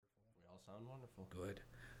Wonderful. Good.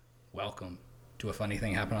 Welcome to A Funny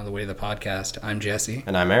Thing Happened on the Way to the Podcast. I'm Jesse.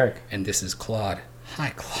 And I'm Eric. And this is Claude.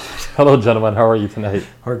 Hi, Claude. Hello, gentlemen. How are you tonight?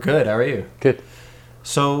 We're good. How are you? Good.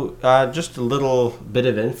 So, just a little bit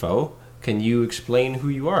of info. Can you explain who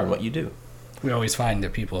you are and what you do? We always find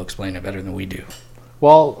that people explain it better than we do.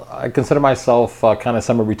 Well, I consider myself kind of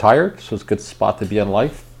semi-retired, so it's a good spot to be in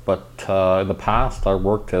life. But in the past, I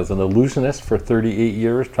worked as an illusionist for 38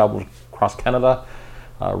 years, traveled across Canada,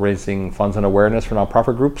 raising funds and awareness for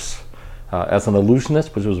nonprofit groups. As an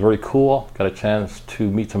illusionist, which was very cool, got a chance to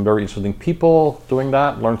meet some very interesting people doing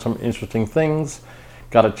that, learn some interesting things.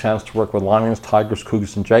 Got a chance to work with lions, tigers,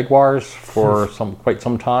 cougars, and jaguars for quite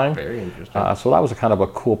some time. Very interesting. So that was a kind of a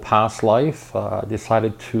cool past life.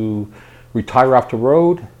 Decided to retire off the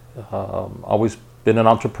road. Always been an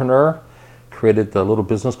entrepreneur. Created a little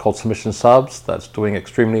business called Submission Subs that's doing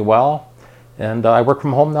extremely well. And I work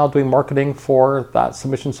from home now doing marketing for that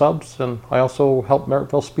Submission Subs. And I also help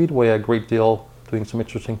Merrittville Speedway a great deal, doing some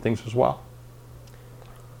interesting things as well.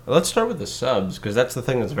 Let's start with the subs, because that's the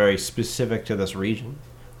thing that's very specific to this region.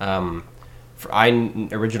 I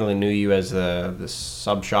originally knew you as the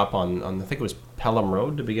sub shop on I think it was Pelham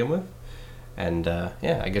Road to begin with. And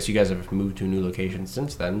I guess you guys have moved to a new location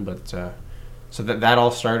since then, but so that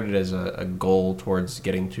all started as a goal towards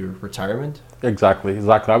getting to retirement? Exactly.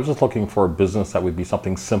 I was just looking for a business that would be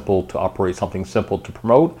something simple to operate, something simple to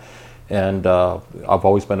promote. And I've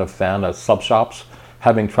always been a fan of sub shops.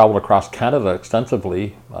 Having traveled across Canada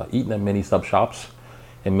extensively, eaten at many sub shops,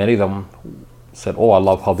 and many of them said, "Oh, I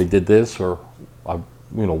love how they did this," or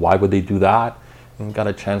 "Why would they do that?" And got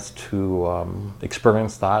a chance to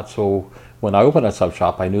experience that. So when I opened a sub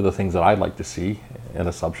shop, I knew the things that I'd like to see in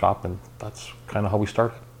a sub shop, and that's kind of how we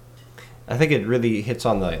started. I think it really hits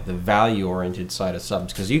on the value-oriented side of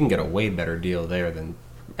subs, because you can get a way better deal there than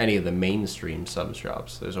any of the mainstream sub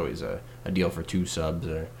shops. There's always a deal for 2 subs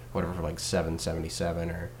or whatever for like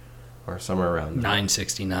 $7.77 or somewhere around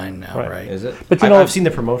 $9.69 now, right? Is it? But I've seen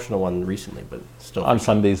the promotional one recently, but still on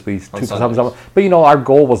Sundays we 2 for Sundays. $7. But our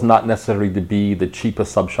goal was not necessarily to be the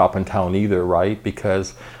cheapest sub shop in town either, right?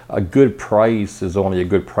 Because a good price is only a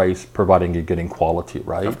good price providing you're getting quality,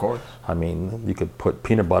 right? Of course. I mean, you could put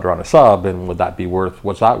peanut butter on a sub, and would that be worth?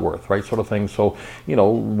 What's that worth, right? Sort of thing. So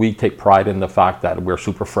we take pride in the fact that we're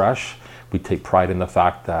super fresh. We take pride in the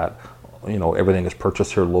fact that everything is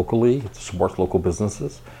purchased here locally. It supports local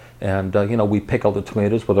businesses. And, we pick out the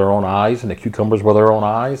tomatoes with our own eyes and the cucumbers with our own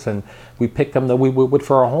eyes. And we pick them that we would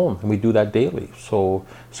for our home. And we do that daily. So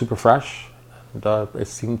super fresh. And it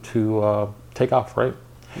seemed to take off, right?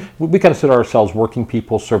 We consider ourselves working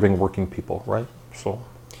people serving working people, right? So.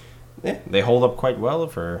 Yeah, they hold up quite well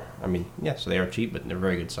so they are cheap, but they're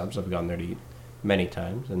very good subs. I've gone there to eat many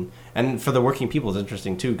times. And for the working people, it's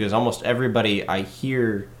interesting, too, because almost everybody I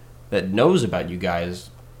hear that knows about you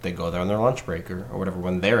guys, they go there on their lunch break or whatever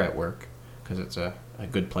when they're at work, because it's a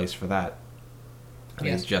good place for that. I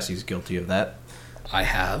think Jesse's guilty of that. I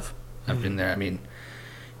have. I've been there.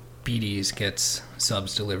 BD's gets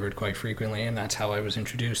subs delivered quite frequently, and that's how I was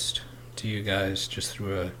introduced to you guys, just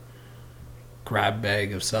through a grab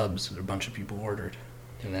bag of subs that a bunch of people ordered.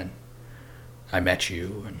 And then I met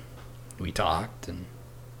you, and we talked, and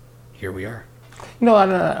here we are. And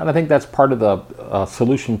I think that's part of the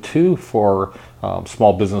solution too for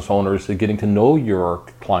small business owners is getting to know your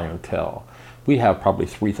clientele. We have probably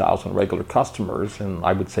 3,000 regular customers, and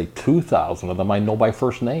I would say 2,000 of them I know by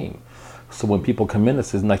first name. So when people come in,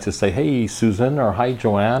 it's nice to say, "Hey, Susan," or "Hi,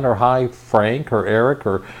 Joanne," or "Hi, Frank," or "Eric,"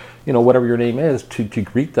 or whatever your name is, to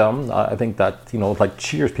greet them. I think that like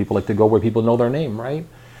Cheers, people like to go where people know their name, right?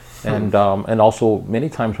 And also many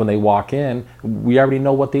times when they walk in, we already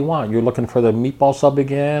know what they want. You're looking for the meatball sub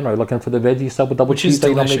again, or looking for the veggie sub with double cheese.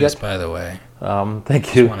 Which is delicious, by the way.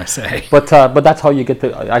 Thank you. I want to say. But that's how you get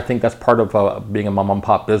to. I think that's part of being a mom and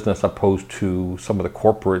pop business, opposed to some of the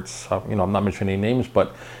corporates. I'm not mentioning any names,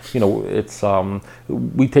 but it's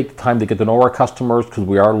we take the time to get to know our customers because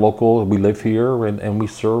we are local. We live here, and we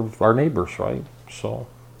serve our neighbors, right? So.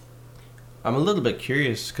 I'm a little bit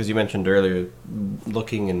curious, because you mentioned earlier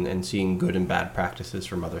looking and seeing good and bad practices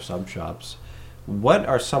from other sub shops. What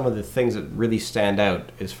are some of the things that really stand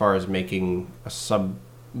out as far as making a sub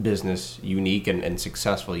business unique and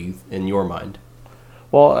successful in your mind?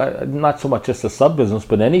 Well, not so much just a sub business,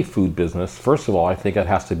 but any food business. First of all, I think it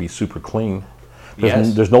has to be super clean.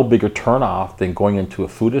 There's no bigger turnoff than going into a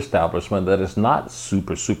food establishment that is not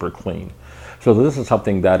super, super clean. So this is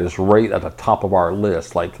something that is right at the top of our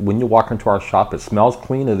list. Like when you walk into our shop, it smells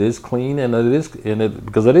clean, it is clean,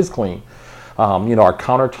 because it is clean. Our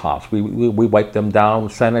countertops, we wipe them down,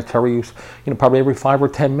 sanitary, probably every 5 or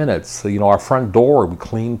 10 minutes. Our front door, we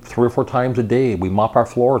clean 3 or 4 times a day. We mop our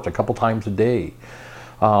floors a couple times a day.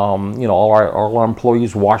 All our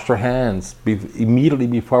employees wash their hands immediately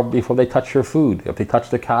before they touch your food. If they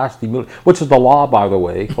touch the cash, which is the law, by the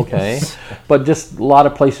way, okay? But just a lot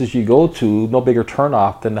of places you go to, no bigger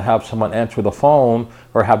turnoff than to have someone answer the phone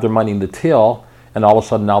or have their money in the till, and all of a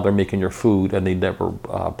sudden now they're making your food and they never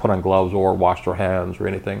put on gloves or wash their hands or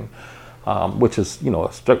anything, which is,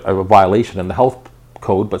 a violation in the health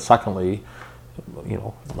code. But secondly,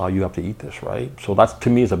 now you have to eat this, right? So that's,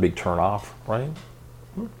 to me, is a big turnoff, right?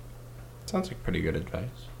 Sounds like pretty good advice.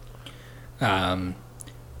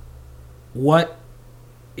 What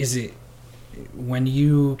is it when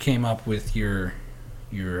you came up with your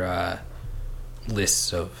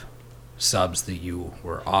lists of subs that you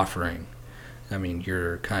were offering? I mean,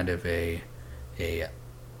 you're kind of a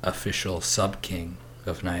official sub king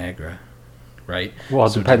of Niagara, right? Well,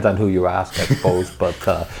 it depends on who you ask, I suppose. But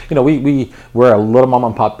we're a little mom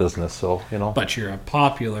and pop business, so But you're a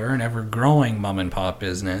popular and ever growing mom and pop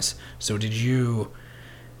business. So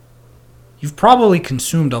you've probably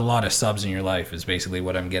consumed a lot of subs in your life, is basically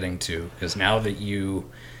what I'm getting to. Because now that you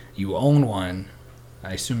own one,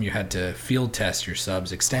 I assume you had to field test your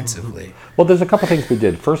subs extensively. Well, there's a couple things we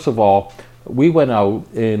did. First of all, we went out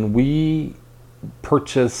and we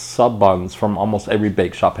purchased sub buns from almost every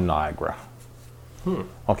bake shop in Niagara.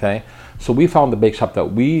 Okay, so we found the bake shop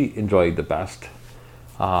that we enjoyed the best,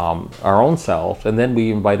 our own selves, and then we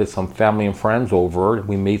invited some family and friends over.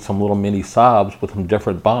 We made some little mini subs with some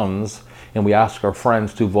different buns, and we asked our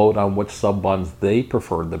friends to vote on which sub buns they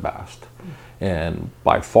preferred the best. And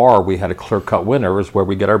by far, we had a clear-cut winner, is where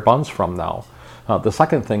we get our buns from now. The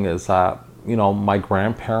second thing is that, my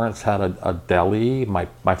grandparents had a deli.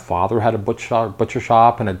 My father had a butcher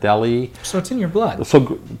shop and a deli. So it's in your blood.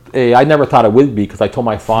 So I never thought it would be, because I told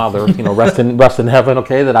my father, rest in heaven,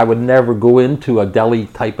 okay, that I would never go into a deli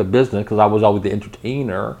type of business, because I was always the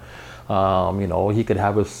entertainer. He could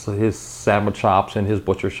have his sandwich shops and his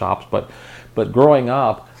butcher shops, but growing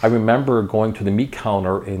up, I remember going to the meat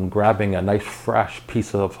counter and grabbing a nice fresh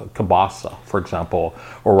piece of kielbasa, for example,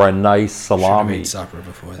 or a nice salami. Should have made supper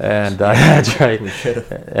before this. And that's right.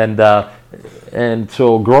 And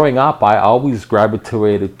so growing up, I always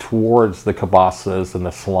gravitated towards the kielbasas and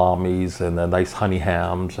the salamis and the nice honey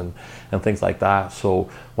hams and things like that. So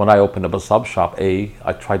when I opened up a sub shop, I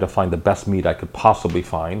tried to find the best meat I could possibly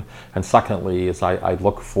find. And secondly, is I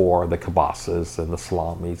look for the kielbasas and the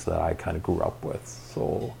salamis that I kind of grew up with.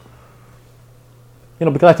 So,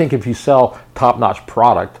 because I think if you sell top-notch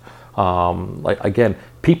product,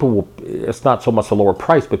 people will, it's not so much a lower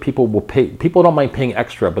price, but people don't mind paying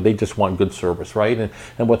extra, but they just want good service, right?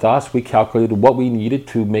 And with us, we calculated what we needed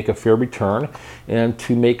to make a fair return and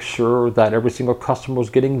to make sure that every single customer was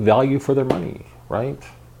getting value for their money, right?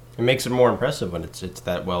 It makes it more impressive when it's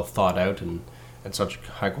that well thought out and such a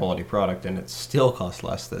high quality product, and it still costs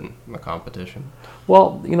less than the competition.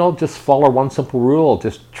 Well, just follow one simple rule.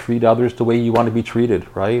 Just treat others the way you want to be treated,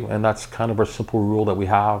 right? And that's kind of a simple rule that we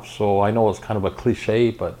have. So I know it's kind of a cliche,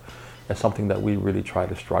 but it's something that we really try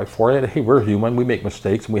to strive for. And hey, we're human. We make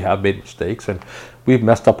mistakes, and we have made mistakes, and we've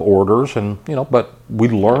messed up orders, and but we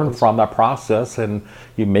learn from that process, and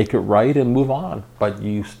you make it right and move on. But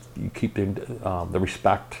you keep the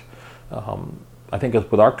respect. I think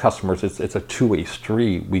with our customers, it's a two-way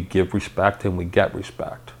street. We give respect and we get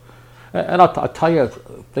respect. And I'll tell you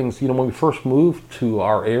things, when we first moved to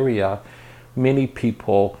our area, many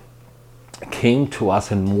people came to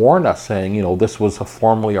us and warned us saying, this was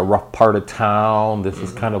formerly a rough part of town. This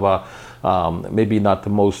is kind of a, maybe not the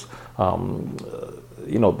most,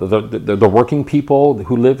 the working people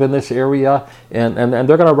who live in this area, and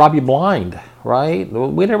they're going to rob you blind. Right?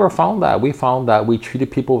 We never found that. We found that we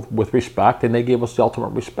treated people with respect, and they gave us the ultimate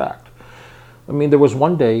respect. I mean, there was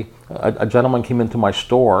one day a gentleman came into my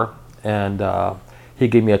store, and he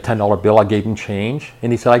gave me a $10 bill. I gave him change,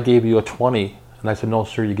 and he said, "I gave you a 20." And I said, "No,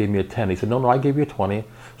 sir, you gave me a 10." He said, "No, I gave you a 20."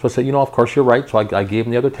 So I said, "Of course you're right." So I gave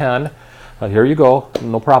him the other 10. Here you go,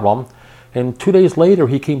 no problem. And 2 days later,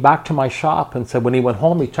 he came back to my shop and said when he went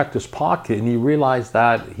home, he checked his pocket and he realized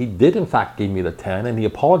that he did, in fact, give me the 10, and he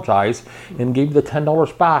apologized and gave the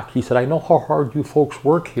 $10 back. He said, "I know how hard you folks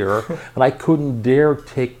work here, and I couldn't dare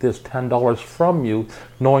take this $10 from you,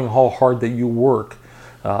 knowing how hard that you work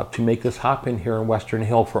to make this happen here in Western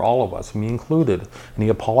Hill for all of us, me included." And he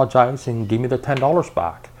apologized and gave me the $10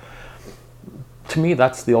 back. To me,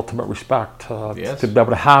 that's the ultimate respect, Yes. to be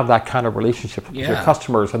able to have that kind of relationship with Yeah. your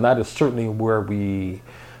customers, and that is certainly where we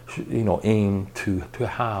aim to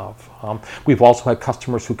have. We've also had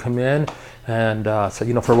customers who come in and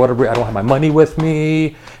say, for whatever, I don't have my money with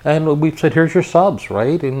me, and we've said, here's your subs,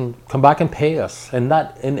 right, and come back and pay us, and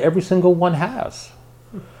every single one has.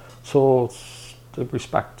 So it's the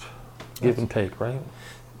respect, give and take, right?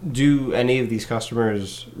 Do any of these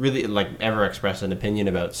customers really ever express an opinion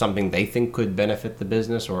about something they think could benefit the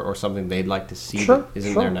business, or something they'd like to see that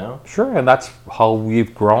isn't there now? Sure, and that's how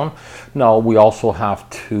we've grown. No, we also have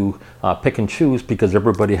to pick and choose because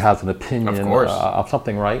everybody has an opinion of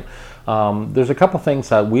something, right? There's a couple things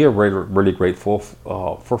that we are really grateful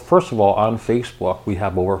for. First of all, on Facebook, we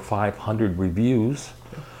have over 500 reviews.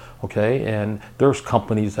 Okay, and there's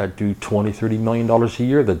companies that do $20-30 million a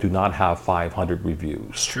year that do not have 500 reviews.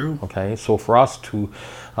 It's true. Okay, so for us to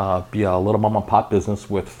be a little mom and pop business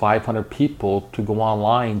with 500 people to go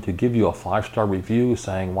online to give you a 5-star review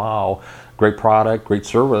saying, wow, great product, great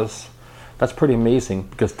service, that's pretty amazing.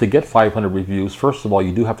 Because to get 500 reviews, first of all,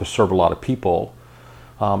 you do have to serve a lot of people.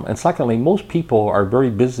 And secondly, most people are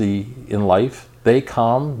very busy in life. They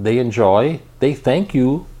come, they enjoy, they thank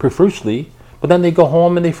you profusely, but then they go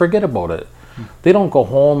home and they forget about it. They don't go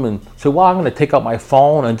home and say, well, I'm going to take out my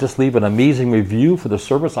phone and just leave an amazing review for the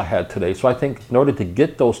service I had today. So I think in order to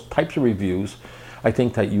get those types of reviews, I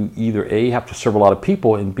think that you either A, have to serve a lot of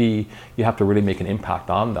people, and B, you have to really make an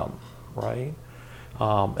impact on them, right?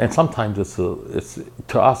 And sometimes it's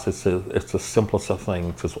to us, it's the simplest of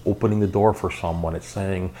things. It's opening the door for someone. It's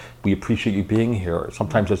saying, we appreciate you being here.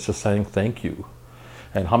 Sometimes it's just saying thank you.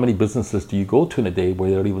 And how many businesses do you go to in a day where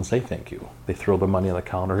they don't even say thank you? They throw the money on the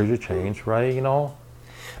counter, here's your change, right?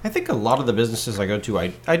 I think a lot of the businesses I go to,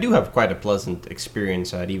 I do have quite a pleasant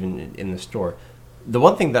experience at, even in the store. The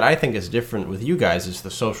one thing that I think is different with you guys is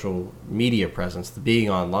the social media presence, the being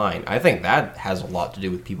online. I think that has a lot to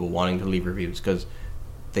do with people wanting to leave reviews, because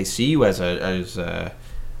they see you as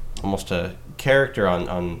almost a character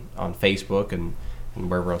on Facebook and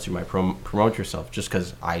wherever else you might promote yourself. Just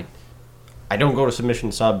because I don't go to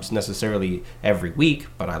Submission Subs necessarily every week,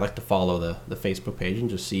 but I like to follow the Facebook page and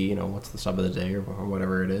just see, what's the sub of the day or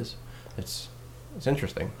whatever it is. It's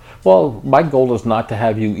interesting. Well, my goal is not to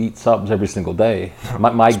have you eat subs every single day.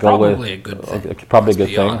 My goal is probably a good thing. Probably a good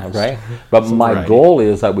thing, okay? But my goal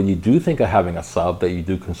is that when you do think of having a sub, that you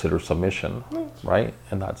do consider submission, right?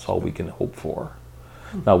 And that's all we can hope for.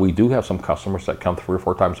 Now, we do have some customers that come 3 or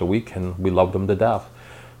 4 times a week, and we love them to death.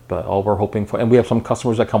 But all we're hoping for, and we have some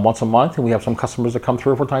customers that come once a month, and we have some customers that come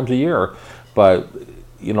 3 or 4 times a year. But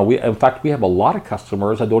we have a lot of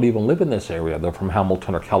customers that don't even live in this area. They're from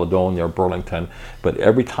Hamilton or Caledonia or Burlington. But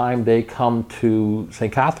every time they come to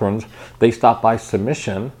St. Catharines, they stop by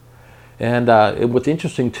Submission. And what's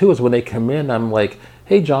interesting too is when they come in, I'm like,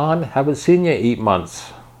 "Hey, John, haven't seen you in 8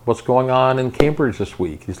 months. What's going on in Cambridge this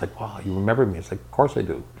week?" He's like, "Wow, you remember me?" It's like, "Of course I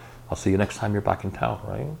do. I'll see you next time you're back in town,"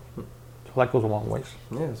 right? So that goes a long ways.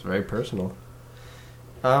 Yeah, it's very personal.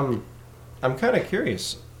 I'm kind of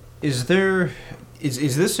curious. Is the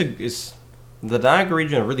Niagara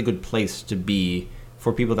region a really good place to be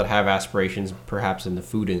for people that have aspirations, perhaps in the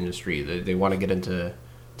food industry? They want to get into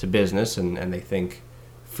business and they think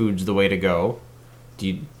food's the way to go.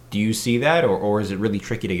 Do you see that, or is it really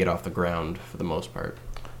tricky to get off the ground for the most part?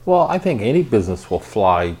 Well, I think any business will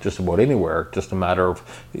fly just about anywhere. Just a matter of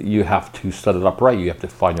you have to set it up right. You have to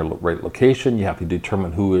find your right location. You have to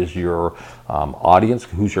determine who is your audience,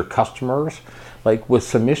 who's your customers. Like with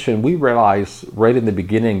Submission, we realized right in the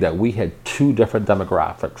beginning that we had 2 different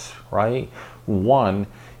demographics, right? One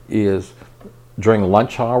is during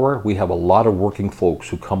lunch hour, we have a lot of working folks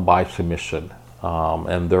who come by Submission.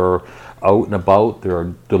 And they're out and about,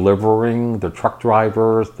 they're delivering, they're truck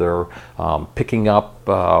drivers, they're picking up,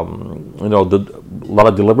 a lot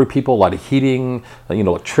of delivery people, a lot of heating,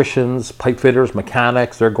 electricians, pipe fitters,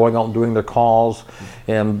 mechanics, they're going out and doing their calls.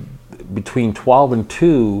 And between 12 and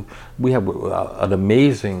 2, we have an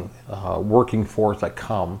amazing working force that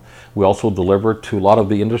come. We also deliver to a lot of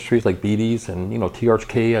the industries like BD's and,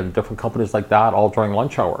 TRHK and different companies like that, all during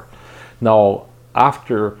lunch hour. Now,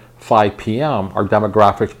 after 5 p.m., our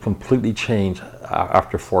demographics completely change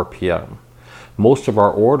after 4 p.m. Most of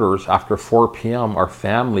our orders after 4 p.m. are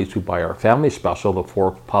families who buy our family special, the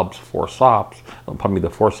 4 pubs, 4 subs, the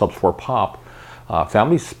 4 subs, 4 pop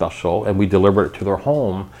family special, and we deliver it to their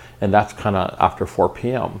home, and that's kind of after 4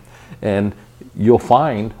 p.m. And you'll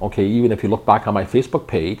find, even if you look back on my Facebook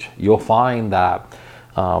page, you'll find that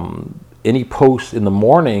any post in the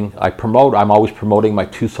morning I'm always promoting my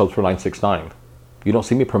 2 subs for $9.69. You don't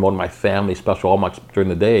see me promoting my family special all much during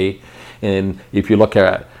the day. And if you look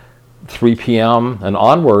at 3 p.m. and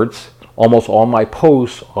onwards, almost all my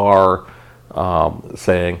posts are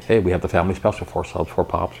saying, hey, we have the family special, 4 subs, 4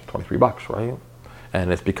 pops, $23, right?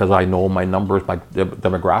 And it's because I know my numbers, my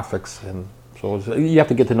demographics, and so you have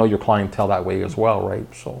to get to know your clientele that way as well, right?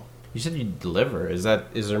 So You said you deliver. Is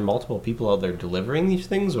there multiple people out there delivering these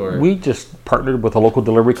things, or we just partnered with a local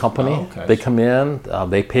delivery company. Oh, okay. They come in,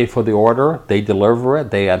 they pay for the order, they deliver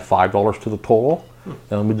it, they add $5 to the total,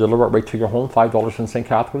 and we deliver it right to your home. $5 in St.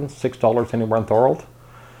 Catharines, $6 anywhere in Thorold,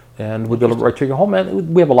 and we deliver it right to your home.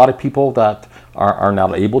 And we have a lot of people that are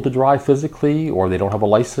not able to drive physically, or they don't have a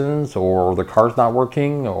license, or their car's not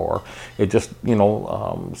working, or it just,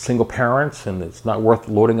 single parents, and it's not worth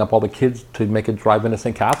loading up all the kids to make it drive into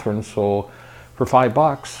St. Catharines. So for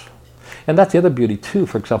 $5, and that's the other beauty too.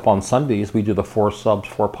 For example, on Sundays we do the 4 subs,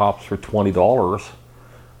 4 pops for $20.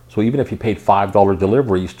 So even if you paid $5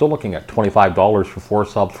 delivery, you're still looking at $25 for 4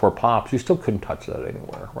 subs, 4 pops. You still couldn't touch that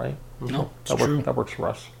anywhere, right? No, it's that true. That works for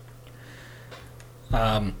us.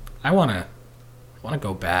 I want to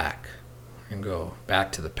go back and go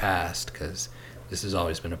back to the past, because this has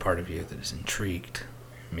always been a part of you that has intrigued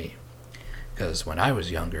me. Because when I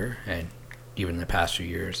was younger, and even in the past few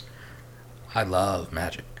years, I love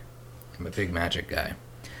magic. I'm a big magic guy.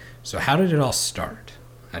 So how did it all start?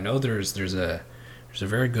 I know there's a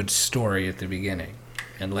very good story at the beginning,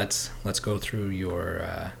 and let's go through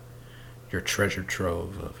your treasure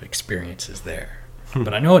trove of experiences there.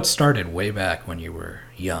 But I know it started way back when you were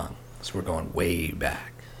young. So we're going way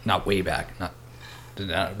back. Not way back. Not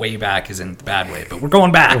way back is in the bad way, but we're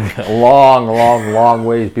going back. long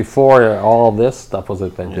ways before all this stuff was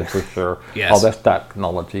invented, for sure. Yes. All this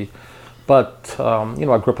technology. But, I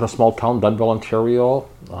grew up in a small town, Dunnville, Ontario.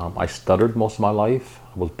 I stuttered most of my life.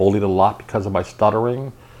 I was bullied a lot because of my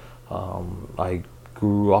stuttering. I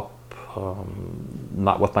grew up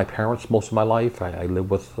not with my parents most of my life. I lived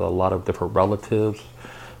with a lot of different relatives.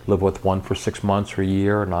 Lived with one for 6 months or a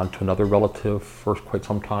year, and on to another relative for quite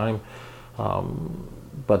some time.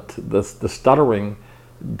 But the stuttering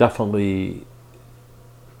definitely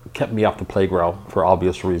kept me off the playground for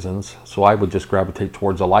obvious reasons. So I would just gravitate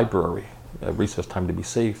towards a library at recess time to be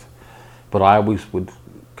safe. But I always would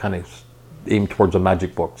kind of aim towards a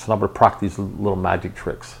magic book. So I would practice these little magic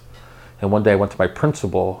tricks. And one day I went to my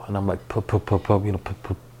principal, and I'm like,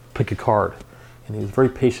 pick a card. And he was very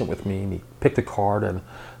patient with me, and he picked a card, and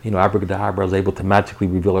abracadabra, I was able to magically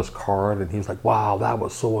reveal his card, and he was like, wow, that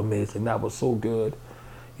was so amazing, that was so good.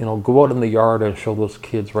 Go out in the yard and show those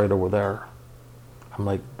kids right over there. I'm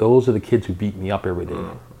like, those are the kids who beat me up every day,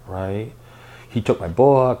 right? He took my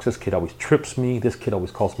books, this kid always trips me, this kid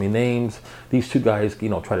always calls me names, these 2 guys,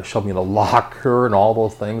 try to shove me in the locker and all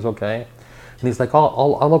those things, okay? And he's like,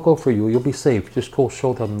 I'll look out for you, you'll be safe, just go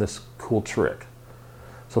show them this cool trick.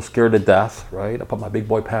 So scared to death, right? I put my big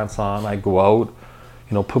boy pants on, I go out,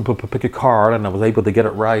 pick a card, and I was able to get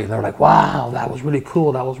it right. And they're like, wow, that was really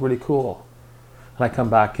cool, that was really cool. And I come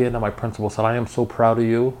back in, and my principal said, I am so proud of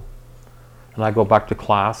you. And I go back to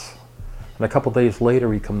class. And a couple days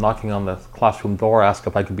later, he come knocking on the classroom door, asked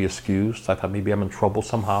if I could be excused. I thought maybe I'm in trouble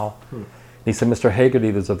somehow. And he said, Mr.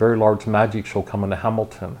 Haggerty, there's a very large magic show coming to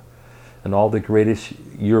Hamilton, and all the greatest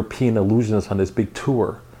European illusionists on this big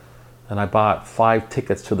tour. And I bought 5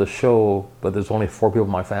 tickets to the show, but there's only 4 people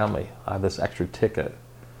in my family. I have this extra ticket.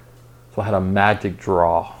 So I had a magic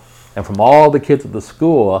draw. And from all the kids at the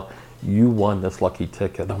school, you won this lucky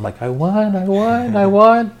ticket. I'm like, I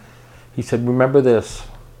won. He said, remember this,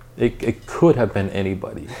 it could have been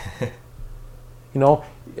anybody.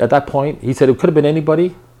 At that point, he said it could have been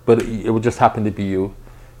anybody, but it would just happen to be you.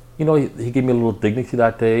 He gave me a little dignity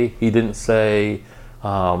that day. He didn't say,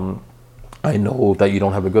 I know that you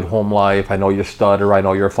don't have a good home life. I know you stutter. I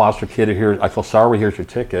know you're a foster kid. Here, I feel sorry. Here's your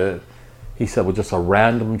ticket. He said, well, just a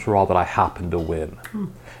random draw that I happened to win.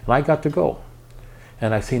 And I got to go.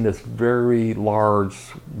 And I seen this very large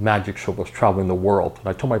magic show that was traveling the world. And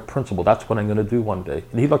I told my principal, that's what I'm going to do one day.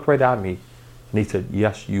 And he looked right at me, and he said,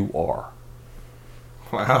 yes, you are.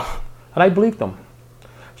 Wow. And I believed him.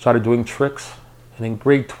 Started doing tricks. And in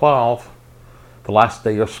grade 12, the last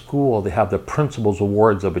day of school, they have the Principal's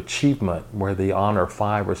Awards of Achievement, where they honor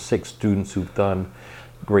 5 or 6 students who've done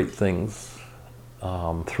great things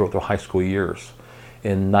throughout their high school years.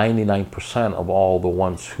 And 99% of all the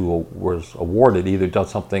ones who was awarded either done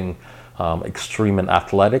something extreme in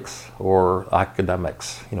athletics or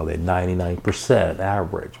academics. They had 99%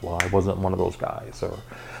 average. Well, I wasn't one of those guys. Or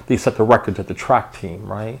they set the records at the track team,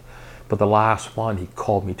 right? But the last one, he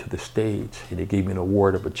called me to the stage, and he gave me an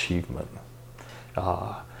award of achievement.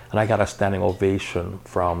 And I got a standing ovation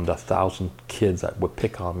from the 1,000 kids that would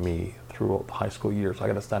pick on me throughout the high school years. I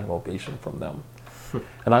got a standing ovation from them.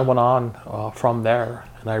 And I went on from there,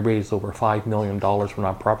 and I raised over $5 million for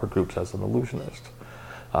nonprofit groups as an illusionist.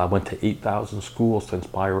 I went to 8,000 schools to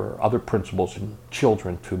inspire other principals and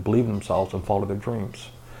children to believe in themselves and follow their dreams.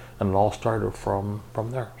 And it all started from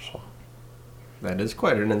there. So That is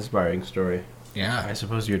quite an inspiring story. Yeah. I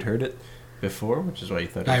suppose you'd heard it before, which is why you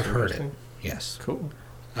thought it was I've heard it. interesting. Yes. Cool.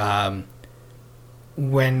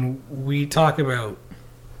 When we talk about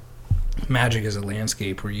magic as a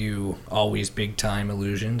landscape, were you always big time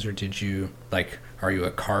illusions, or did you are you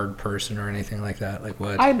a card person or anything like that? Like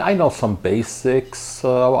what? I know some basics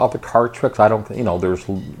of the card tricks. I don't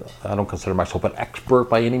consider myself an expert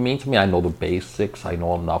by any means. I mean, I know the basics. I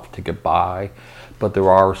know enough to get by. But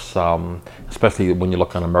there are some, especially when you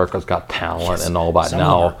look on America's Got Talent and all that some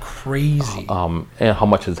now. of them are crazy. And how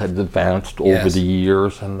much has advanced over the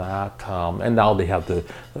years and that. And now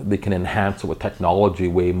they can enhance it with technology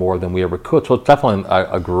way more than we ever could. So it's definitely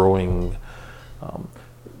a growing.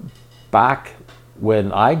 Back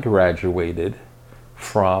when I graduated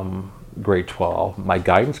from grade 12, my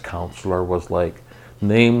guidance counselor was like,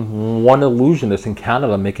 name one illusionist in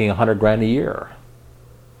Canada making $100,000 a year.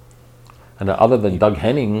 And other than Doug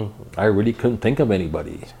Henning, I really couldn't think of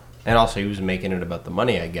anybody. And also, he was making it about the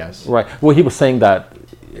money, I guess. Right. Well, he was saying that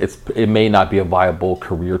it may not be a viable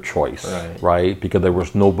career choice, right? Because there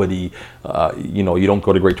was nobody, you don't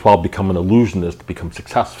go to grade 12, become an illusionist to become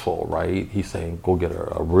successful, right? He's saying go get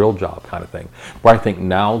a real job kind of thing. But I think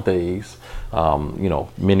nowadays,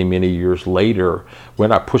 many, many years later, we're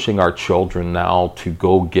not pushing our children now to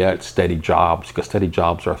go get steady jobs, because steady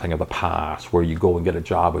jobs are a thing of the past, where you go and get a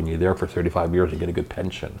job and you're there for 35 years and get a good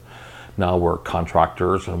pension. Now we're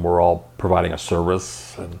contractors and we're all providing a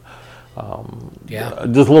service, and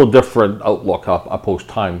there's a little different outlook post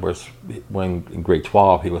time. Whereas when in grade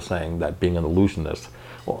 12 he was saying that being an illusionist,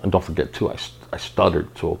 well, and don't forget too, I stuttered,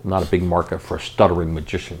 so not a big market for stuttering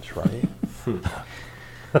magicians, right?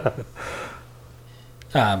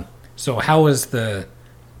 So how was how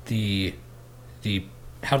did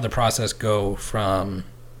the process go from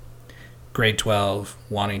grade 12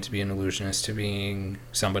 wanting to be an illusionist to being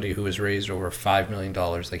somebody who has raised over $5 million?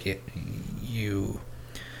 Like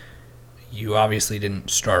you obviously didn't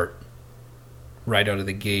start right out of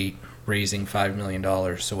the gate raising $5 million.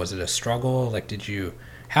 So was it a struggle? Like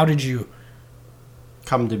how did you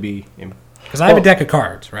come to be? Because I have a deck of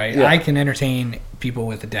cards, right? Yeah. I can entertain people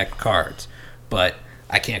with a deck of cards, but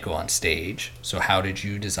I can't go on stage. So how did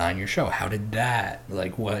you design your show? How did that,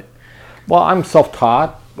 what? Well, I'm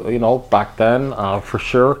self-taught, back then, for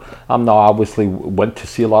sure. Now, obviously, went to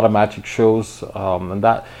see a lot of magic shows and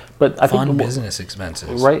that. But I think business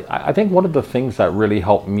expenses. Right. I think one of the things that really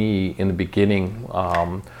helped me in the beginning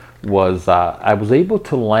was I was able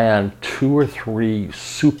to land 2 or 3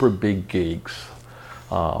 super big gigs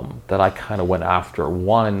that I kind of went after.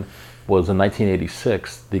 One was in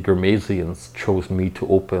 1986, the Ghermesians chose me to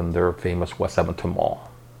open their famous West Edmonton Mall.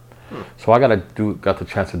 So I got the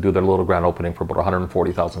chance to do their little grand opening for about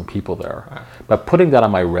 140,000 people there. Wow. But putting that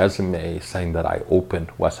on my resume, saying that I opened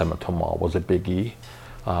West Edmonton Mall, was a biggie.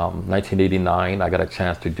 1989, I got a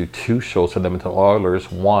chance to do 2 shows for the Edmonton Oilers.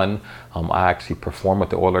 One, I actually performed with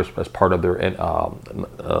the Oilers as part of their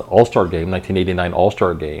All-Star game, 1989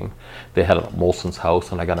 All-Star game. They had it at Molson's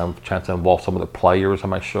house, and I got a chance to involve some of the players on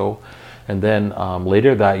my show. And then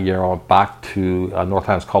later that year, I went back to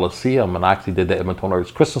Northlands Coliseum and I actually did the Edmonton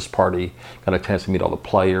Oilers Christmas party. Got a chance to meet all the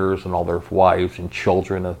players and all their wives and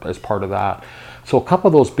children as part of that. So a couple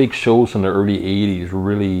of those big shows in the early 80s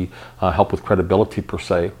really helped with credibility per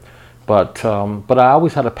se. But I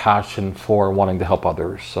always had a passion for wanting to help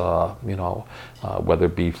others, whether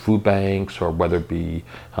it be food banks or whether it be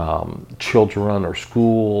children or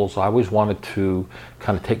schools. I always wanted to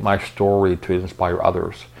kind of take my story to inspire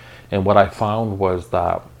others. And what I found was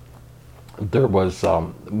that there was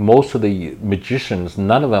most of the magicians,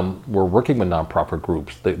 none of them were working with nonprofit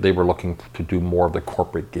groups. They were looking to do more of the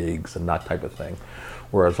corporate gigs and that type of thing.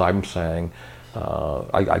 Whereas I'm saying,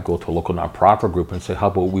 I go to a local nonprofit group and say, how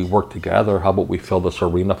about we work together? How about we fill this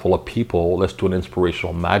arena full of people? Let's do an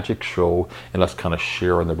inspirational magic show and let's kind of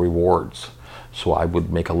share in the rewards. So I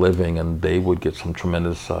would make a living and they would get some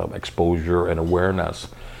tremendous exposure and awareness.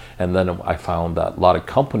 And then I found that a lot of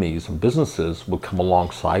companies and businesses would come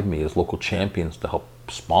alongside me as local champions to help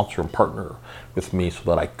sponsor and partner with me so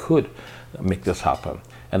that I could make this happen.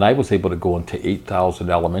 And I was able to go into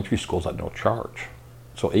 8,000 elementary schools at no charge.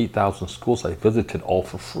 So 8,000 schools I visited all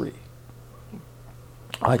for free.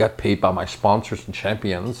 I got paid by my sponsors and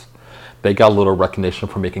champions. They got a little recognition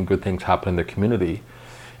for making good things happen in their community.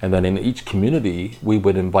 And then in each community, we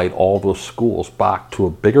would invite all those schools back to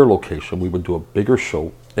a bigger location. We would do a bigger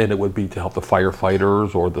show And it would be to help the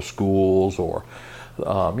firefighters or the schools or,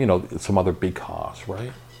 some other big cause,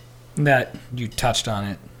 right? That you touched on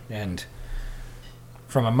it, and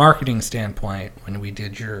from a marketing standpoint, when we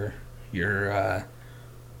did your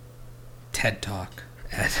TED Talk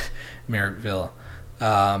at Merrittville,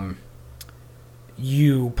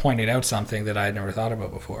 you pointed out something that I had never thought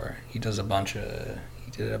about before. He did a bunch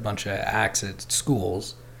of acts at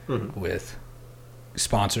schools with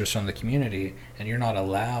sponsors from the community, and you're not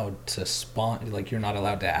allowed to you're not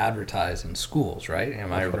allowed to advertise in schools, right?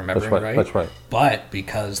 Am I remembering right? That's right. But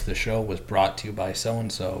because the show was brought to you by so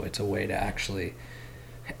and so, it's a way to actually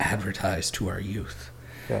advertise to our youth.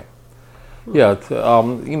 Yeah.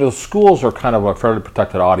 Yeah, schools are kind of a fairly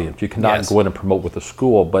protected audience. You cannot go in and promote with the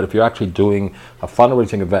school, but if you're actually doing a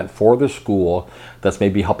fundraising event for the school that's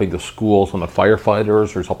maybe helping the schools and the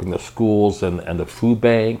firefighters, or helping the schools and the food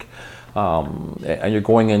bank, and you're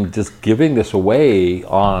going and just giving this away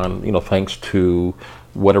on, thanks to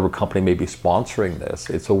whatever company may be sponsoring this,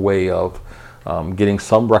 it's a way of getting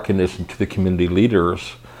some recognition to the community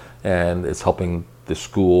leaders, and it's helping the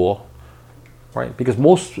school. Right, because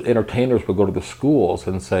most entertainers would go to the schools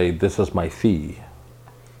and say, "This is my fee."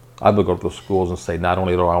 I would go to the schools and say, "Not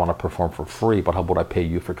only do I want to perform for free, but how about I pay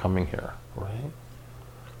you for coming here?" Right?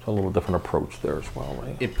 It's a little different approach there as well,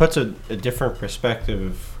 right? It puts a different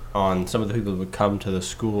perspective on some of the people that would come to the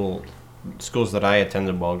schools that I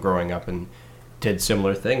attended while growing up and did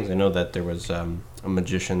similar things. I know that there was a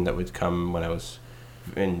magician that would come when I was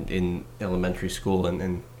in elementary school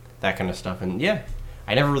and that kind of stuff, and yeah.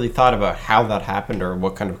 I never really thought about how that happened or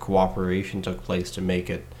what kind of cooperation took place to make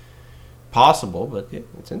it possible, but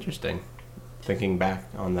it's interesting thinking back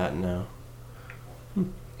on that now.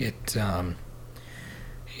 It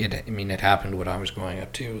happened when I was growing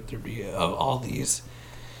up too. There'd be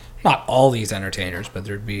not all these entertainers, but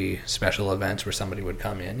there'd be special events where somebody would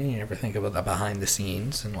come in, and you never think about the behind the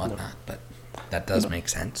scenes and whatnot, but that does make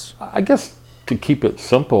sense. I guess to keep it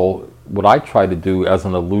simple, what I try to do as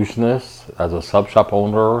an illusionist, as a sub shop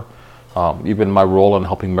owner, even my role in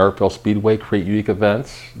helping Merrittville Speedway create unique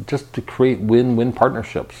events, just to create win-win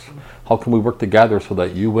partnerships. How can we work together so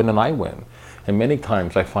that you win and I win? And many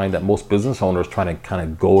times I find that most business owners try to kind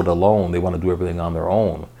of go it alone. They want to do everything on their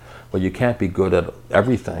own. But you can't be good at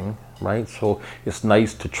everything, right? So it's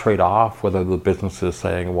nice to trade off, whether the business is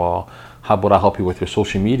saying, well, how about I help you with your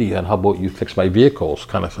social media, and how about you fix my vehicles,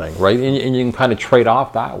 kind of thing, right? And you can kind of trade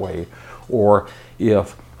off that way. Or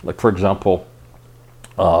if, like for example,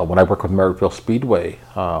 when I work with Merrittville Speedway,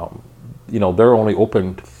 they're only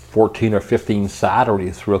open 14 or 15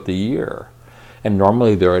 Saturdays throughout the year. And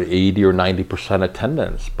normally they're at 80 or 90%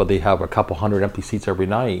 attendance, but they have a couple hundred empty seats every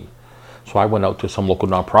night. So I went out to some local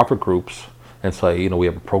nonprofit groups and say, we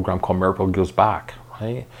have a program called Merrittville Gives Back,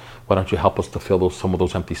 right? Why don't you help us to fill some of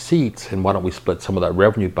those empty seats, and why don't we split some of that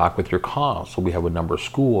revenue back with your cause? So we have a number of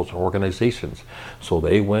schools or organizations. So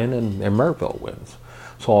they win and Merrittville wins.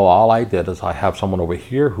 So all I did is I have someone over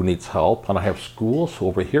here who needs help, and I have schools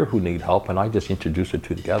over here who need help, and I just introduce the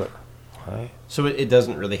two together. Right? So it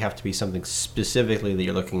doesn't really have to be something specifically that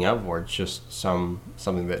you're looking out for. It's just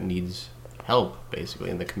something that needs help, basically,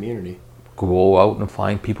 in the community. Go out and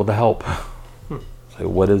find people to help. Say,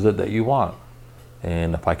 what is it that you want?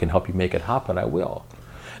 And if I can help you make it happen, I will.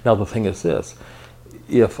 Now, the thing is this.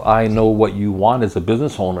 If I know what you want as a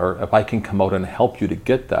business owner, if I can come out and help you to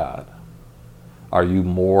get that, are you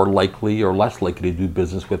more likely or less likely to do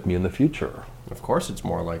business with me in the future? Of course it's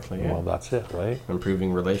more likely. Yeah. Well, that's it, right?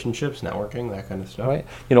 Improving relationships, networking, that kind of stuff. Right.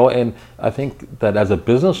 And I think that as a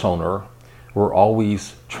business owner, we're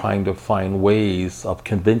always trying to find ways of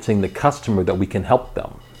convincing the customer that we can help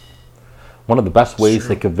them. One of the best ways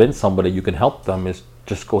to convince somebody you can help them is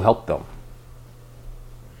just go help them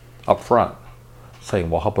up front, saying,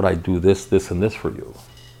 well, how about I do this, this, and this for you,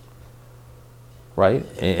 right?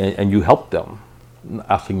 And you help them,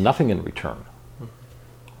 asking nothing in return,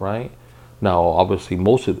 right? Now, obviously,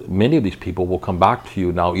 many of these people will come back to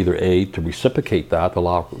you now, either A, to reciprocate that, the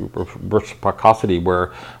law of reciprocity,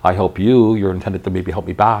 where I help you, you're intended to maybe help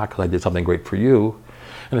me back because I did something great for you.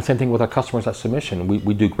 And the same thing with our customers at Submission.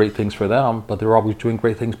 We do great things for them, but they're always doing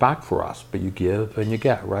great things back for us. But you give and you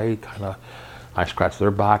get, right? Kind of, I scratch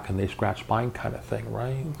their back and they scratch mine kind of thing,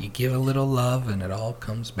 right? You give a little love and it all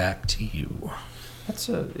comes back to you. It's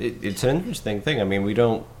an interesting thing. I mean,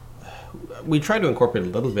 we try to incorporate a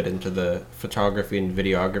little bit into the photography and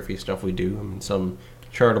videography stuff we do. I mean, some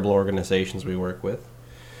charitable organizations we work with.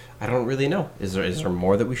 I don't really know. Is there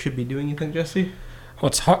more that we should be doing, you think, Jesse? Well,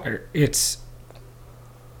 it's hard.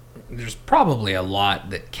 There's probably a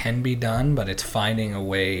lot that can be done, but it's finding a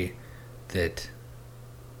way that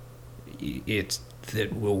it's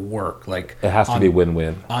that will work. Like It has to be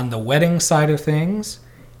win-win. on the wedding side of things,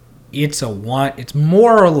 it's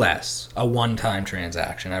more or less a one-time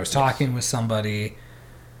transaction. I was talking with somebody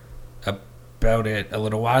about it a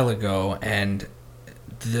little while ago, and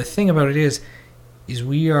the thing about it is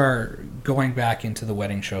we are going back into the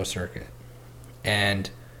wedding show circuit. And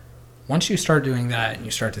once you start doing that and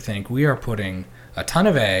you start to think, we are putting a ton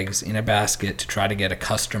of eggs in a basket to try to get a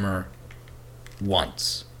customer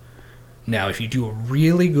once. Now, if you do a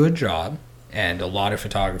really good job, and a lot of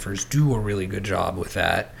photographers do a really good job with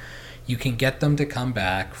that, you can get them to come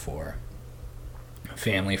back for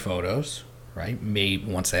family photos, right? Maybe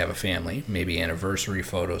once they have a family, maybe anniversary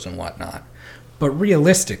photos and whatnot. But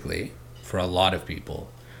realistically, for a lot of people,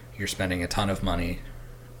 you're spending a ton of money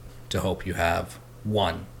to hope you have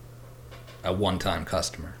a one-time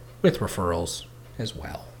customer with referrals as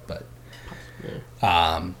well. But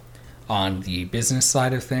on the business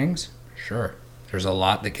side of things, sure, there's a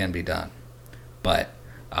lot that can be done. But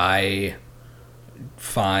I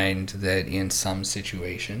find that in some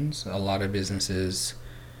situations, a lot of businesses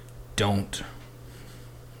don't,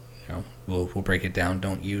 we'll break it down,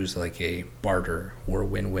 don't use like a barter or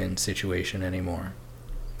win-win situation anymore.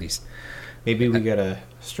 At least Maybe we gotta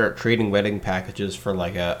start trading wedding packages for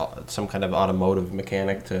like some kind of automotive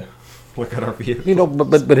mechanic to look at our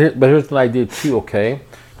vehicles. But here's an idea too. Okay,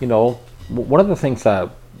 one of the things that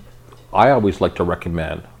I always like to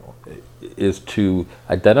recommend is to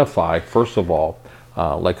identify, first of all,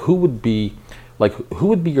 who would be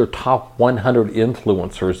your top 100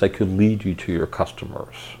 influencers that could lead you to your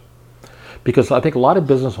customers. Because I think a lot of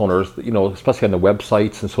business owners, especially on the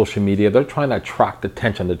websites and social media, they're trying to attract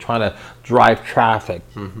attention. They're trying to drive traffic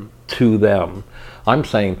to them. I'm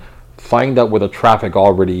saying find out where the traffic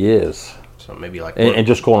already is. So maybe and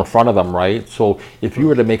just go in front of them, right? So if you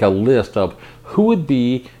were to make a list of who would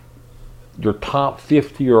be your top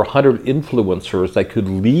 50 or 100 influencers that could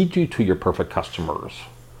lead you to your perfect customers,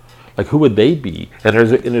 like who would they be? And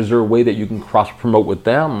is there a way that you can cross-promote with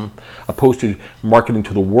them opposed to marketing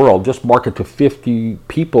to the world? Just market to 50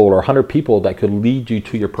 people or 100 people that could lead you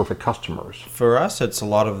to your perfect customers. For us, it's a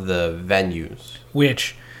lot of the venues.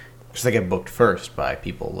 Which they get booked first by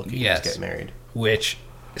people looking to get married. Which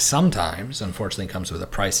sometimes, unfortunately, comes with a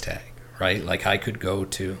price tag, right? Like I could go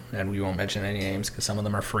to, and we won't mention any names because some of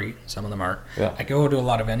them are free, some of them aren't. Yeah. I go to a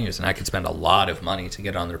lot of venues and I could spend a lot of money to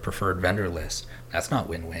get on their preferred vendor list. That's not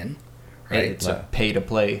win-win, right? It's a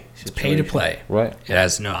pay-to-play situation. It's pay-to-play. Right. It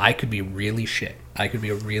has I could be really shit. I could be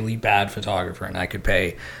a really bad photographer and I could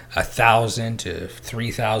pay $1,000 to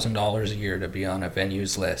 $3,000 a year to be on a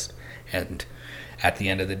venue's list. And at the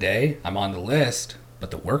end of the day, I'm on the list,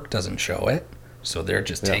 but the work doesn't show it. So they're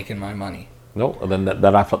just taking my money. No, then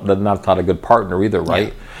that's not a good partner either, right?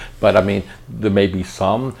 Yeah. But I mean, there may be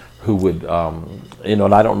some who would,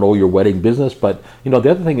 and I don't know your wedding business, but the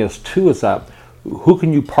other thing is too is that who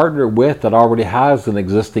can you partner with that already has an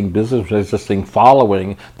existing business, an existing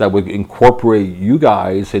following that would incorporate you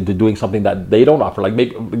guys into doing something that they don't offer? Like,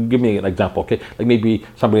 give me an example, okay? Like maybe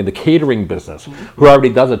somebody in the catering business who already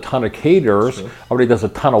does a ton of caterers, already does a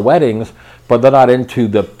ton of weddings, but they're not into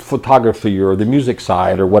the photography or the music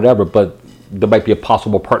side or whatever, but there might be a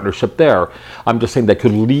possible partnership there. I'm just saying that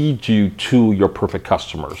could lead you to your perfect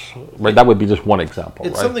customers. Right? That would be just one example.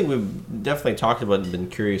 It's something we've definitely talked about and been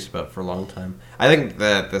curious about for a long time. I think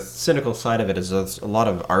that the cynical side of it is there's a lot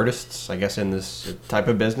of artists, I guess, in this type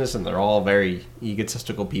of business, and they're all very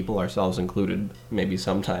egotistical people, ourselves included, maybe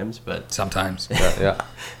sometimes. But sometimes, yeah.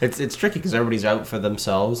 It's tricky because everybody's out for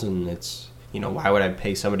themselves, and it's why would I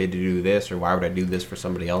pay somebody to do this, or why would I do this for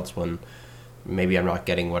somebody else when maybe I'm not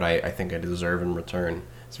getting what I think I deserve in return.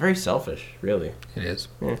 It's very selfish, really. It is.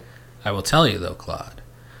 Yeah. I will tell you, though, Claude,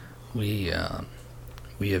 we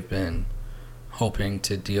have been hoping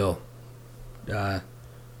to deal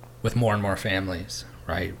with more and more families,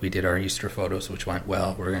 right? We did our Easter photos, which went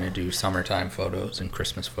well. We're going to do summertime photos and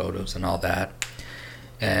Christmas photos and all that.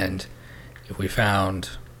 And if we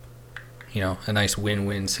found, a nice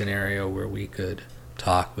win-win scenario where we could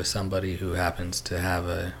talk with somebody who happens to have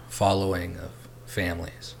a following of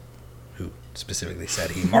families, who specifically said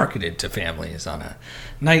he marketed to families on a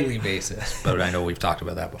nightly basis. But I know we've talked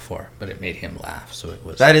about that before, but it made him laugh, so it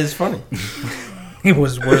was... That is funny. It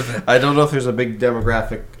was worth it. I don't know if there's a big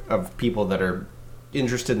demographic of people that are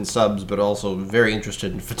interested in subs, but also very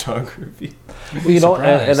interested in photography.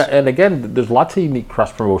 And again, there's lots of unique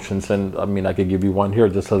cross promotions, and I mean, I could give you one here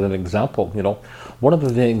just as an example. One of the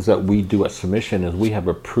things that we do at Submission is we have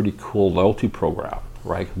a pretty cool loyalty program,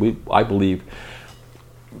 right? I believe.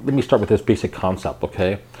 Let me start with this basic concept,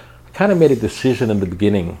 okay? I kind of made a decision in the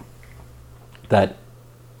beginning that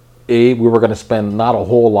we were going to spend not a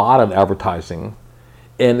whole lot on advertising.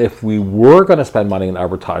 And if we were going to spend money on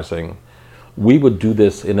advertising, we would do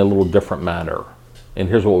this in a little different manner. And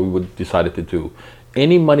here's what we would decided to do.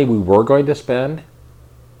 Any money we were going to spend,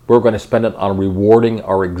 we're going to spend it on rewarding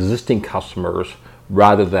our existing customers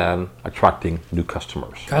rather than attracting new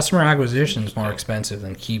customers. Customer acquisition is more expensive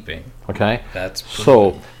than keeping. Okay? That's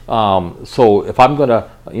so if I'm going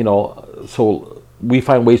to, so we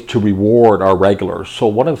find ways to reward our regulars. So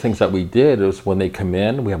one of the things that we did is when they come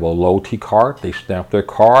in, we have a loyalty card. They stamp their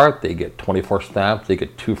card. They get 24 stamps. They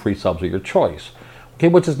get 2 free subs of your choice. Okay,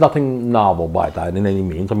 which is nothing novel by that in any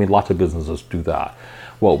means. I mean, lots of businesses do that.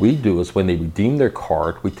 What we do is when they redeem their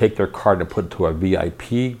card, we take their card and put it to a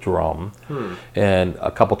VIP drum. And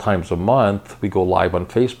a couple times a month, we go live on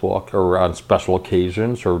Facebook or on special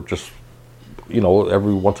occasions or just,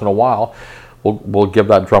 every once in a while. We'll give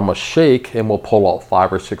that drum a shake and we'll pull out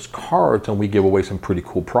 5 or 6 cards and we give away some pretty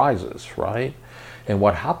cool prizes, right? And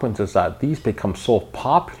what happens is that these become so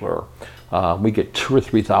popular, we get 2,000 or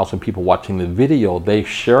 3,000 people watching the video. They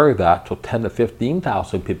share that, so 10,000 to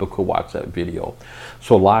 15,000 people could watch that video.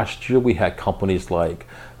 So last year we had companies like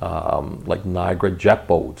Niagara Jet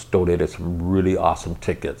Boats donated some really awesome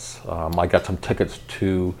tickets. I got some tickets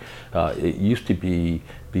to, it used to be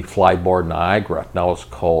Flyboard Niagara. Now it's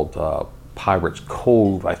called Pirates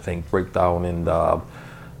Cove, I think, right down in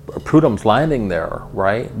Prudhomme's Landing there,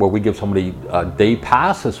 right? Where we give somebody day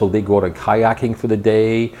passes so they go to kayaking for the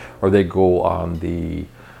day or they go on the,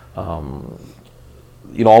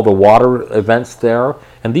 all the water events there.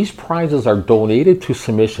 And these prizes are donated to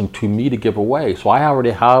Submission to me to give away. So I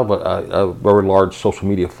already have a very large social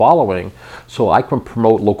media following, so I can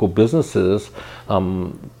promote local businesses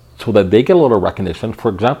so that they get a little recognition. For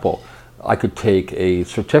example, I could take a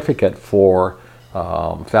certificate for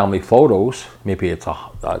family photos. Maybe it's a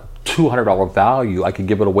 $200 value. I could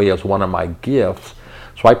give it away as one of my gifts.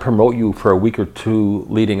 So I promote you for a week or 2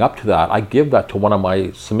 leading up to that. I give that to one of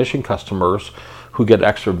my Submission customers who get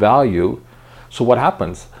extra value. So what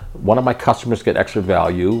happens? One of my customers get extra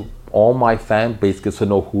value. All my fan base gets to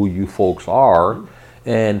know who you folks are,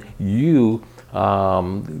 and you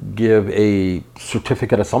give a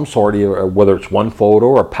certificate of some sort, whether it's one photo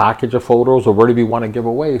or a package of photos or whatever you want to give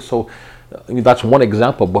away. So that's one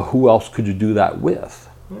example, but who else could you do that with,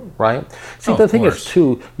 right? See, the thing is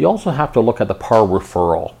too, you also have to look at the power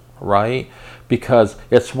referral, right? Because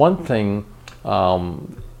it's one thing for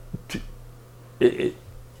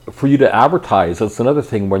you to advertise. It's another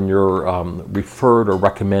thing when you're referred or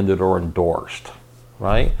recommended or endorsed,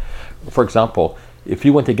 right? For example, if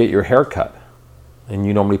you went to get your hair cut, and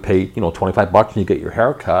you normally pay, $25 and you get your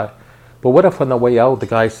hair cut. But what if on the way out the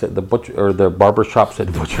guy said, the butcher or the barber shop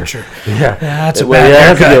said butcher? Yeah, that's a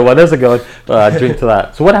bad haircut. That's a good one. That's a good one. Drink to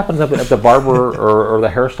that. So what happens if the barber or the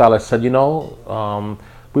hairstylist said,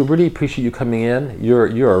 we really appreciate you coming in.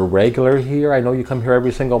 You're a regular here. I know you come here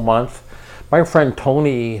every single month. My friend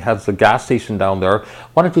Tony has a gas station down there.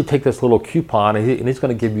 Why don't you take this little coupon and he's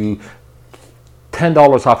going to give you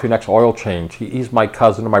 $10 off your next oil change. He's my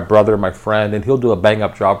cousin, my brother, my friend, and he'll do a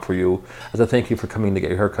bang-up job for you as a thank you for coming to get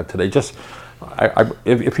your haircut today. Just,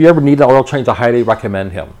 if you ever need an oil change, I highly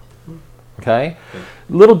recommend him. Okay?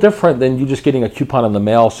 A little different than you just getting a coupon in the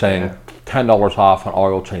mail saying $10 off an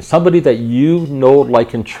oil change. Somebody that you know,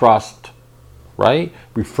 like, and trust, right,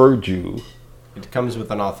 referred you. It comes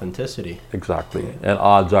with an authenticity. Exactly. And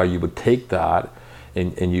odds are you would take that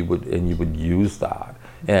and you would use that.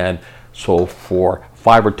 And so for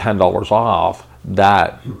 $5 or $10 off,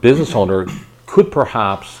 that business owner could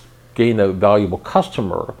perhaps gain a valuable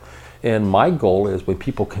customer. And my goal is when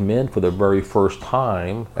people come in for the very first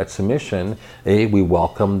time at Submission, we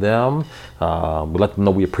welcome them. We let them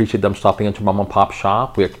know we appreciate them stopping into mom and pop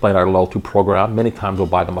shop. We explain our loyalty program. Many times we'll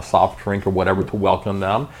buy them a soft drink or whatever to welcome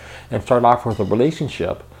them and start off with a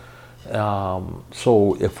relationship.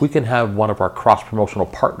 So if we can have one of our cross-promotional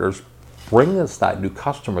partners bring us that new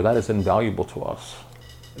customer, that is invaluable to us.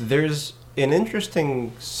 There's an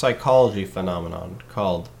interesting psychology phenomenon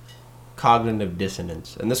called cognitive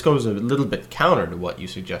dissonance. And this goes a little bit counter to what you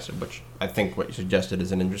suggested, which I think what you suggested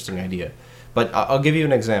is an interesting idea. But I'll give you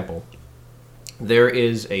an example. There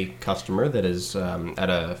is a customer that is at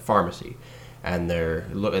a pharmacy, and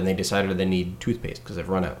they decided they need toothpaste because they've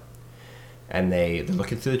run out. And they're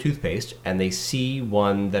looking through the toothpaste, and they see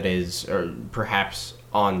one that is perhaps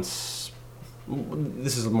on...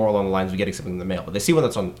 This is more along the lines of getting something in the mail, but they see one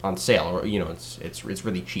that's on sale, or it's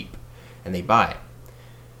really cheap, and they buy it.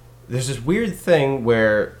 There's this weird thing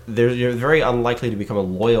where you're very unlikely to become a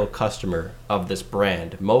loyal customer of this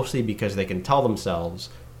brand, mostly because they can tell themselves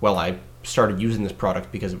well, I started using this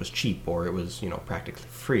product because it was cheap or it was, practically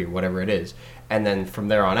free or whatever it is. And then from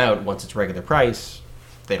there on out, once it's regular price,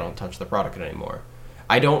 they don't touch the product anymore.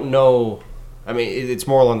 I don't know. I mean, it's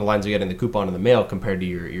more along the lines of getting the coupon in the mail compared to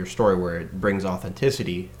your story where it brings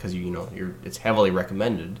authenticity because it's heavily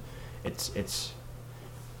recommended.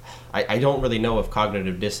 I don't really know if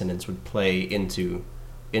cognitive dissonance would play into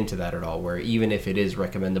that at all. Where even if it is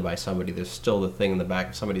recommended by somebody, there's still the thing in the back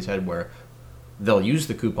of somebody's head where they'll use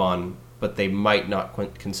the coupon, but they might not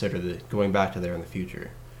consider going back to there in the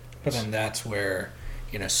future. But then that's where,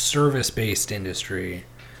 in a service-based industry,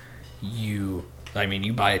 you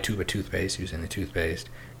buy a tube of toothpaste using the toothpaste,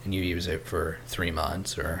 and you use it for 3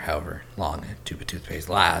 months or however long a tube of toothpaste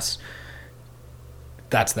lasts.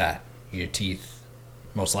 That's that. Your teeth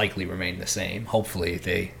most likely remain the same. Hopefully,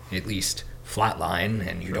 they at least flatline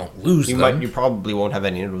and you don't lose them. You probably won't have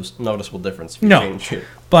any noticeable difference if you change it.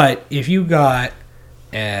 But if you got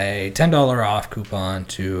a $10 off coupon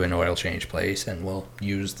to an oil change place, and we'll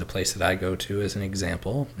use the place that I go to as an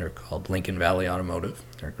example. They're called Lincoln Valley Automotive.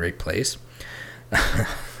 They're a great place.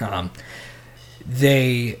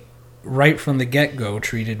 They, right from the get-go,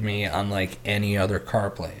 treated me unlike any other car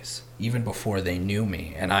place, even before they knew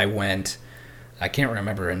me. And I can't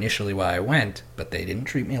remember initially why I went, but they didn't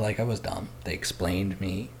treat me like I was dumb. They explained to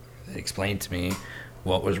me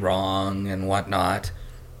what was wrong and whatnot.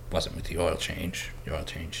 Wasn't with the oil change. The oil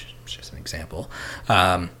change is just an example.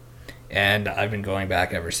 And I've been going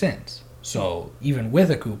back ever since. So even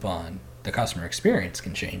with a coupon, the customer experience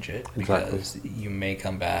can change it because you may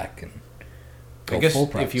come back and go full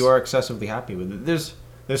price. If you are excessively happy with it, there's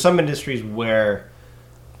some industries where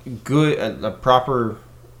a proper,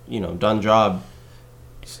 done job,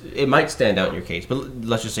 it might stand out in your case. But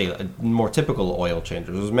let's just say a more typical oil change.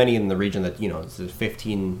 There's many in the region that it's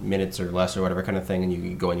 15 minutes or less or whatever kind of thing, and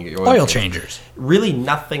you go and you get your oil changers. Really,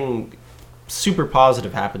 nothing super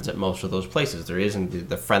positive happens at most of those places. There isn't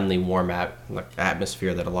the friendly, warm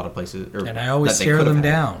atmosphere that a lot of places. And I always stare them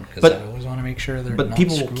down because I always want to make sure they're. But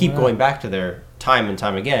people keep going back to there time and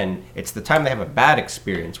time again. It's the time they have a bad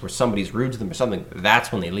experience where somebody's rude to them or something.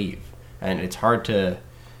 That's when they leave, and it's hard to,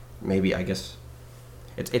 maybe I guess,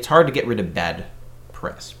 it's hard to get rid of bad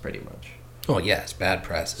press, pretty much. Oh yes, bad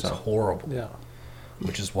press is horrible. Yeah.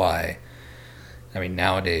 Which is why,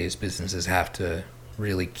 nowadays businesses have to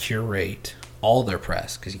really curate all their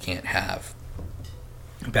press because you can't have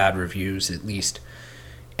bad reviews, at least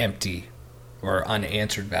empty or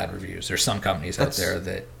unanswered bad reviews. There's some companies out there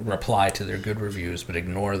that reply to their good reviews but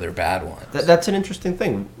ignore their bad ones. That's an interesting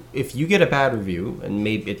thing. If you get a bad review, and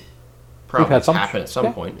maybe it probably happened at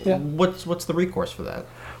some point, what's the recourse for that?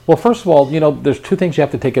 Well, first of all, there's two things you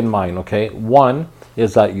have to take in mind, okay? One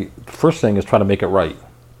is that first thing is trying to make it right.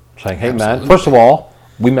 Saying, hey, man, first of all,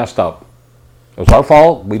 we messed up. It was our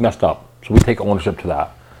fault, we messed up. So we take ownership to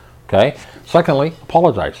that, okay? Secondly,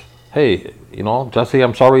 apologize. Hey, Jesse,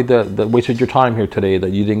 I'm sorry that wasted your time here today,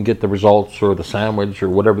 that you didn't get the results or the sandwich or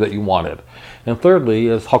whatever that you wanted. And thirdly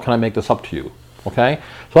is, how can I make this up to you, okay?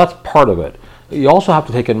 So that's part of it. You also have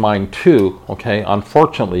to take in mind, too, okay,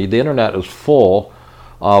 unfortunately, the internet is full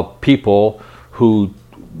of people who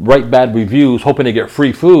write bad reviews hoping to get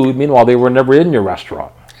free food. Meanwhile, they were never in your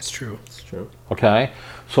restaurant. It's true. Okay?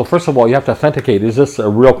 So first of all, you have to authenticate, is this a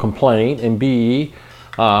real complaint? And B,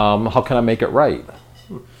 how can I make it right?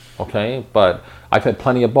 Okay? But I've had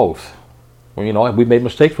plenty of both. Well, we've made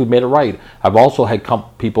mistakes, we've made it right. I've also had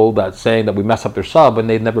people that saying that we mess up their sub and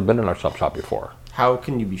they've never been in our sub shop before. How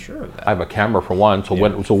can you be sure of that? I have a camera for one, so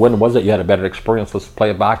when was it you had a better experience? Let's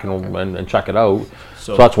play it back and check it out.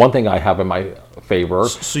 So that's one thing I have in my favor.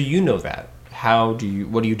 So that. What do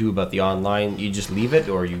you do about the online? You just leave it,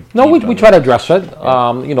 or you? No, we try to address it.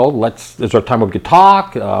 Yeah. Is there a time where we could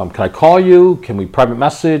talk? Can I call you? Can we private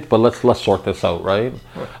message? But let's sort this out, right?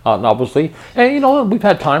 Obviously, and we've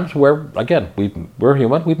had times where, again, we're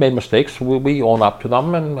human. We've made mistakes. We own up to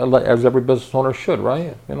them, and as every business owner should,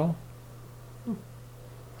 right?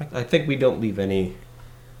 I think we don't leave any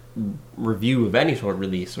review of any sort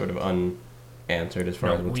really sort of unanswered as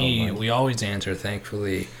far as what's online. We always answer,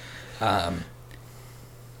 thankfully.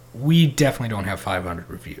 We definitely don't have 500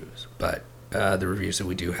 reviews, but the reviews that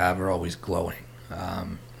we do have are always glowing.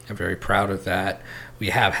 I'm very proud of that. We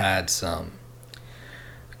have had some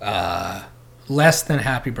less than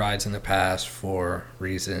happy brides in the past for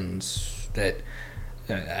reasons that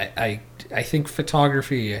I think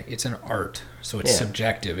photography, it's an art, so it's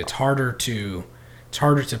subjective. It's harder to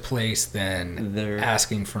place than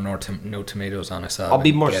asking for no tomatoes on a sub. I'll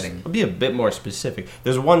be a bit more specific.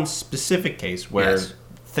 There's one specific case where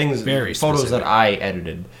photos that I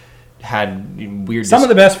edited had weird. Some of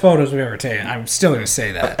the best photos we've ever taken. I'm still going to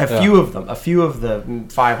say that. A few of them, a few of the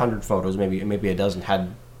 500 photos, maybe a dozen,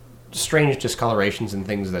 had strange discolorations and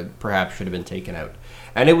things that perhaps should have been taken out.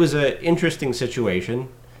 And it was an interesting situation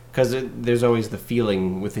because there's always the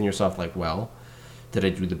feeling within yourself like, well, did I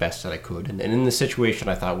do the best that I could? And in the situation,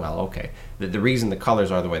 I thought, well, okay, the reason the colors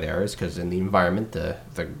are the way they are is because in the environment, the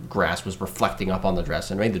grass was reflecting up on the dress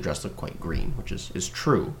and made the dress look quite green, which is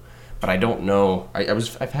true. But I don't know.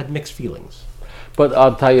 I've had mixed feelings. But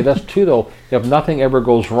I'll tell you this too, though. If nothing ever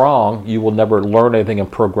goes wrong, you will never learn anything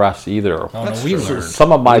and progress either. Oh, no, we learned.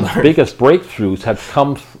 Some of my biggest breakthroughs have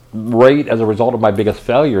come right as a result of my biggest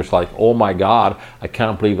failures. Like, oh my God, I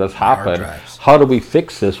can't believe this happened. How do we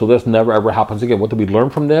fix this so this never ever happens again? What do we learn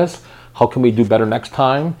from this? How can we do better next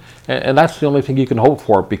time? And that's the only thing you can hope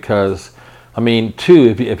for, because, I mean,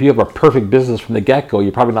 too, if you have a perfect business from the get-go,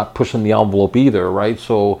 you're probably not pushing the envelope either, right?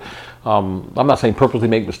 So I'm not saying purposely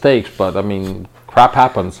make mistakes, but I mean, crap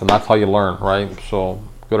happens, and that's how you learn, right? So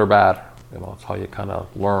good or bad, that's how you kind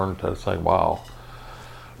of learn to say, wow,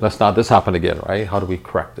 let's not this happen again, right? How do we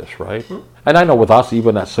correct this, right? Mm-hmm. And I know with us,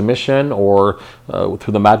 even at Submission or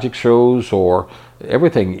through the magic shows or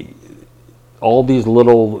everything, all these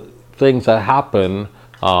little things that happen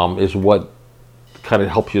is what kind of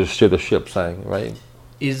helps you steer the ship, saying, right?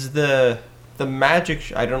 Is the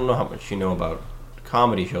magic? I don't know how much you know about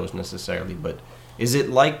comedy shows necessarily, but is it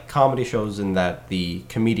like comedy shows in that the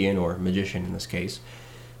comedian or magician in this case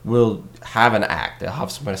will have an act, they'll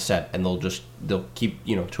have some kind of set, and they'll keep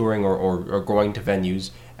touring or going to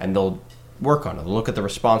venues, and they'll work on it. They'll look at the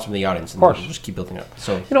response from the audience, and they'll just keep building up.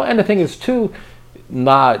 So and the thing is too,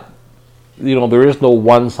 not there is no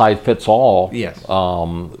one size fits all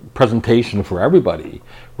presentation for everybody,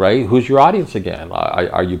 right? Who's your audience again?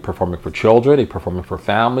 Are you performing for children? Are you performing for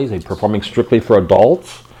families? Are you performing strictly for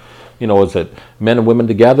adults? Is it men and women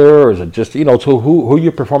together, or is it just so who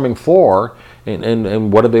you're performing for,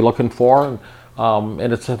 and what are they looking for? And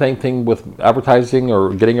it's the same thing with advertising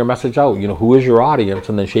or getting your message out. Who is your audience,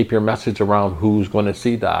 and then shape your message around who's going to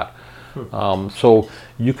see that. So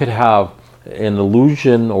you could have an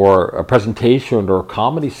illusion or a presentation or a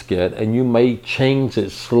comedy skit, and you may change it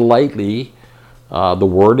slightly, the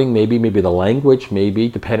wording, maybe the language, maybe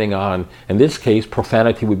depending on. In this case,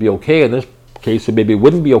 profanity would be okay. In this case, it maybe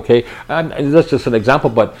wouldn't be okay. And that's just an example,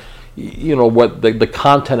 but what the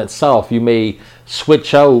content itself, you may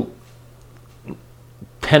switch out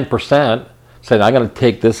 10%, saying I'm going to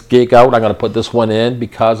take this gig out, I'm going to put this one in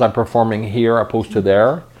because I'm performing here opposed to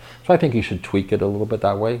there. So I think you should tweak it a little bit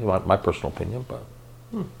that way, my personal opinion. But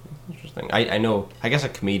interesting. I know. I guess a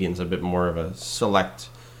comedian's a bit more of a select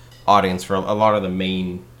audience for a lot of the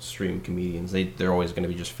mainstream comedians. They're always going to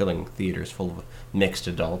be just filling theaters full of mixed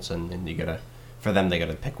adults, and they gotta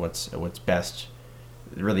pick what's best,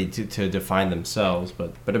 really to define themselves.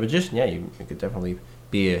 But a magician, you could definitely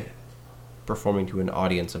be performing to an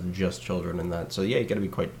audience of just children and that. So you got to be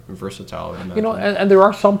quite versatile. And there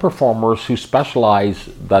are some performers who specialize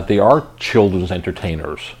that they are children's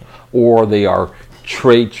entertainers, or they are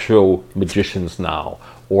trade show magicians now,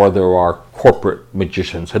 or there are corporate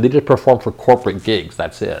magicians. So they just perform for corporate gigs.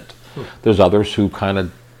 That's it. There's others who kind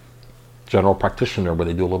of general practitioner where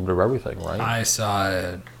they do a little bit of everything, right? I saw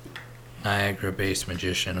a Niagara-based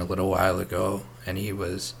magician a little while ago, and he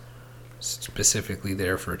was specifically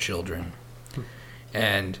there for children.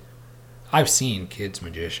 And I've seen kids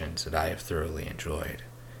magicians that I have thoroughly enjoyed.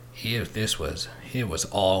 It was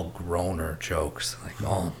all groaner jokes. Like,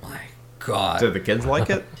 oh my God. Do the kids like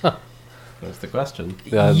it? That's the question.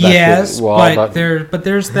 Yes, but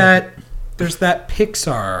there's that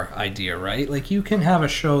Pixar idea, right? Like, you can have a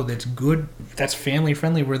show that's good, that's family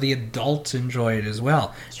friendly, where the adults enjoy it as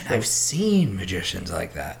well. And I've seen magicians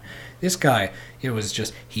like that. This guy,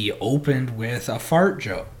 he opened with a fart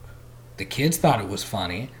joke. The kids thought it was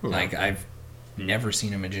funny. Like, I've never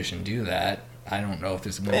seen a magician do that. I don't know if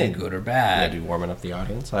this is going to be good or bad. Maybe warming up the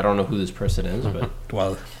audience. I don't know who this person is, but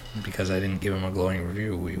well, because I didn't give him a glowing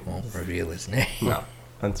review, we won't reveal his name. No,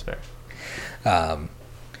 that's fair.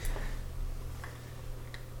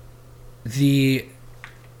 The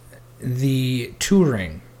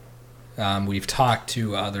touring, we've talked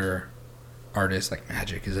to other artists. Like,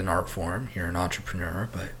 magic is an art form. You're an entrepreneur,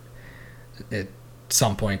 but at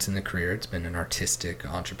some points in the career, it's been an artistic,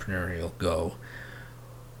 entrepreneurial go.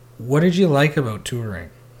 What did you like about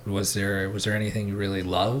touring? Was there anything you really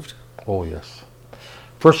loved? Oh, yes.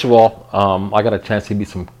 First of all, I got a chance to meet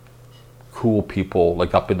some cool people.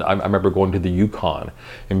 Like I remember going to the Yukon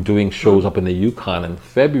and doing shows up in the Yukon in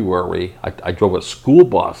February. I drove a school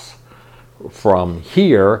bus from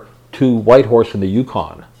here to Whitehorse in the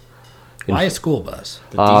Yukon. Why a school bus?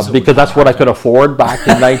 Because that's what I could afford back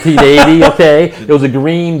in 1980. Okay, it was a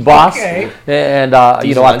green bus, and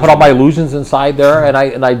you know, I put all my illusions inside there,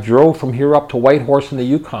 and I drove from here up to Whitehorse in the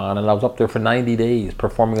Yukon, and I was up there for 90 days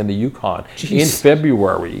performing in the Yukon in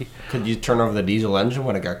February. Could you turn over the diesel engine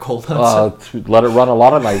when it got cold outside? To let it run a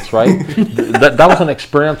lot of nights, right? that was an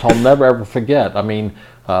experience I'll never ever forget. I mean,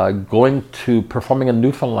 going to performing in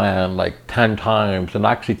Newfoundland like 10 times, and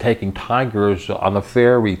actually taking tigers on the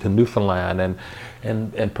ferry to Newfoundland,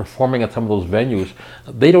 and performing at some of those venues.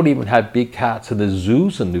 They don't even have big cats in the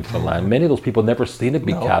zoos in Newfoundland. Many of those people never seen a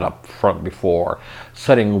big cat up front before.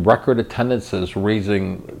 Setting record attendances,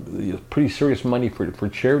 raising pretty serious money for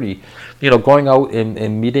charity. You know, going out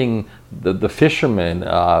and meeting the fishermen,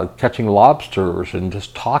 catching lobsters, and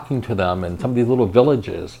just talking to them in some of these little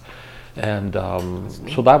villages. And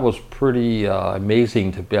so that was pretty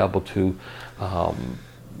amazing to be able to,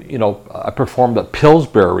 you know, I performed at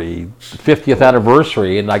Pillsbury 50th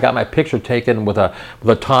anniversary, and I got my picture taken with a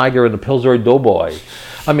tiger and a Pillsbury Doughboy.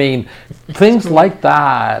 I mean, things like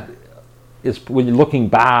that is, when you're looking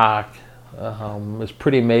back, it's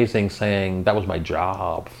pretty amazing saying that was my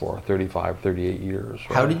job for 35, 38 years.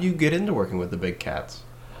 Right? How did you get into working with the big cats?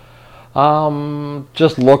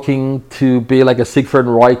 Just looking to be like a Siegfried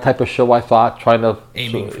and Roy type of show, I thought, trying to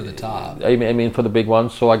Aiming for the top. Aiming for the big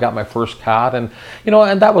ones. So I got my first cat, and you know,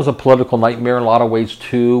 and that was a political nightmare in a lot of ways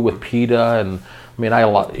too, with PETA, and I mean,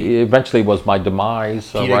 it eventually was my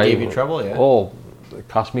demise. PETA right? gave you trouble, yeah. Oh, it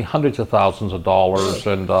cost me hundreds of thousands of dollars,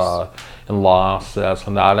 and losses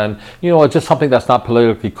and that, and you know, it's just something that's not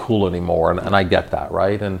politically cool anymore, and I get that,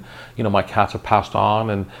 right? And you know, my cats have passed on,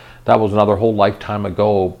 and that was another whole lifetime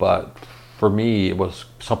ago, but for me, it was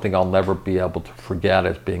something I'll never be able to forget,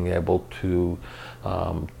 is being able to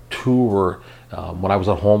tour. When I was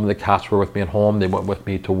at home, the cats were with me at home, they went with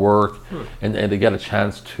me to work, and to get a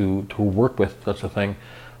chance to work with such a thing.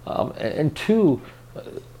 And two,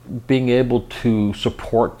 being able to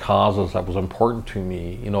support causes that was important to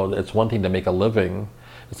me. You know, it's one thing to make a living,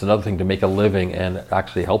 it's another thing to make a living and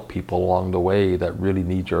actually help people along the way that really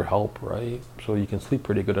need your help, right? So you can sleep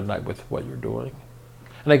pretty good at night with what you're doing.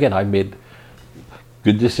 And again, I made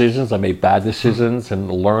good decisions, I made bad decisions,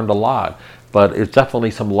 and learned a lot. But it's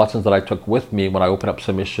definitely some lessons that I took with me when I open up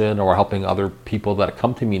Submission or helping other people that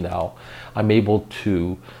come to me now. I'm able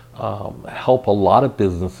to help a lot of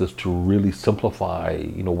businesses to really simplify,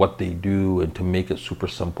 you know, what they do, and to make it super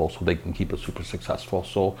simple so they can keep it super successful.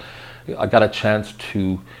 So I got a chance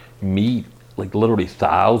to meet like literally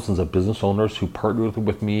thousands of business owners who partnered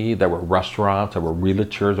with me. There were restaurants, there were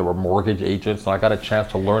realtors, there were mortgage agents, and I got a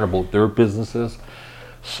chance to learn about their businesses.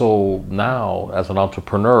 So now, as an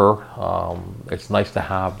entrepreneur, it's nice to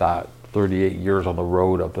have that 38 years on the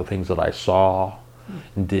road of the things that I saw,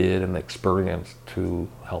 and did, and experienced to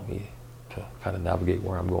help me to kind of navigate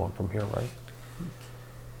where I'm going from here, right?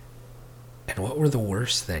 And what were the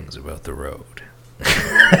worst things about the road?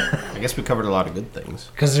 I guess we covered a lot of good things.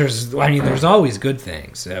 Because there's always good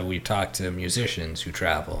things. We've talked to musicians who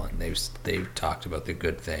travel, and they've talked about the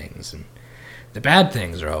good things, and the bad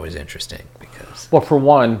things are always interesting because. Well, for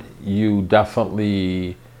one, you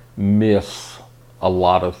definitely miss a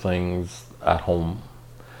lot of things at home.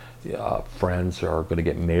 Friends are going to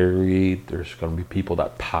get married. There's going to be people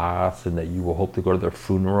that pass, and that you will hope to go to their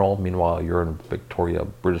funeral. Meanwhile, you're in Victoria,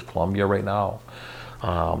 British Columbia right now.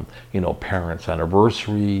 You know, parents'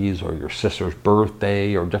 anniversaries, or your sister's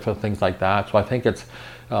birthday, or different things like that. So I think it's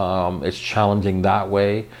challenging that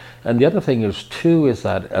way. And the other thing is too, is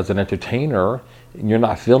that as an entertainer, and you're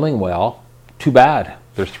not feeling well, too bad.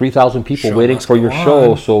 There's 3,000 people waiting for your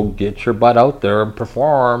show, so get your butt out there and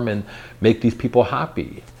perform and make these people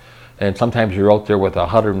happy. And sometimes you're out there with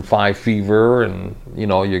 105 fever, and you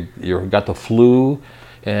know, you got the flu,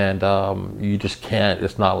 and you just can't.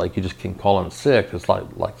 It's not like you just can call in sick. It's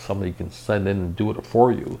like somebody can send in and do it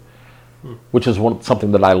for you, which is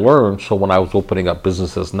something that I learned. So when I was opening up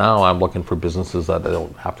businesses now, I'm looking for businesses that they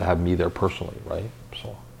don't have to have me there personally, right?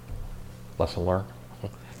 So lesson learned.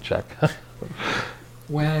 Check.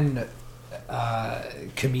 When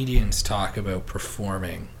comedians talk about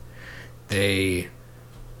performing, they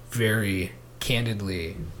very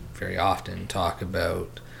candidly, very often talk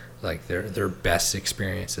about like their best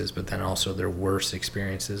experiences, but then also their worst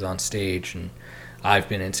experiences on stage. And I've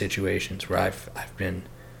been in situations where I've been,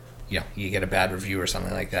 you know, you get a bad review or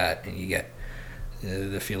something like that, and you get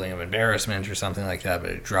the feeling of embarrassment or something like that,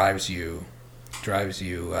 but it drives you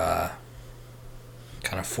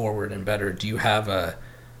kind of forward and better. Do you have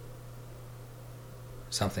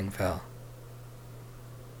something fell?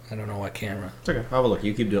 I don't know what camera. It's okay. I'll have a look.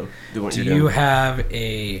 You keep doing what you're doing. Do you have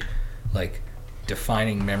a like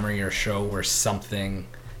defining memory or show where something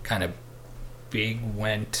kind of big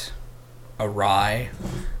went awry?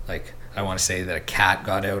 Like, I want to say that a cat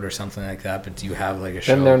got out or something like that, but do you have like a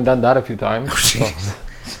show? Been there and done that a few times. Oh, jeez.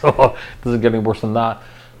 So it doesn't get any worse than that.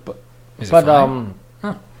 Is it But fine?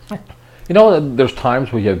 you know, there's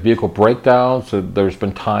times where you have vehicle breakdowns. So there's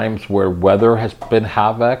been times where weather has been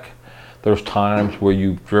havoc. There's times where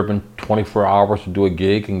you've driven 24 hours to do a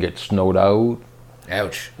gig and get snowed out.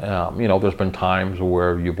 Ouch. You know, there's been times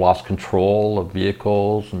where you've lost control of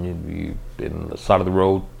vehicles and you've been on the side of the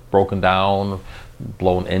road, broken down,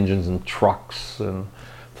 blown engines in trucks, and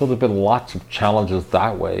so there's been lots of challenges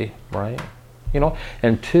that way, right? You know,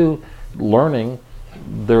 and two, learning.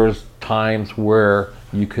 There's times where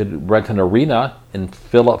you could rent an arena and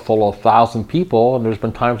fill it full of 1,000 people, and there's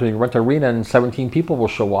been times when you rent an arena and 17 people will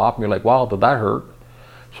show up, and you're like, "Wow, did that hurt?"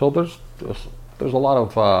 So there's a lot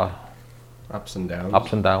of Ups and downs.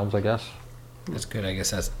 ups and downs, I guess. That's good. I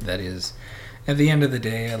guess that is, at the end of the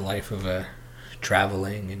day, a life of a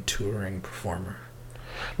traveling and touring performer.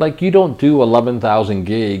 Like, you don't do 11,000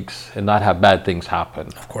 gigs and not have bad things happen.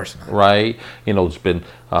 Of course not. Right? You know, it's been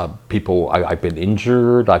people, I've been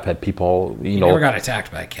injured. I've had people, You never got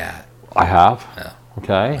attacked by a cat. I have. Oh.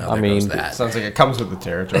 Okay. Well, I there mean, goes that. Sounds like it comes with the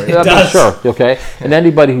territory. yeah, but sure. Okay. And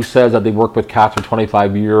anybody who says that they worked with cats for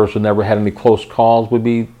 25 years and never had any close calls would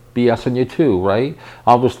be BSing you too, right?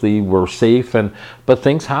 Obviously, we're safe, but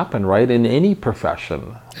things happen, right? In any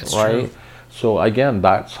profession, That's right? true. So again,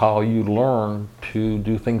 that's how you learn to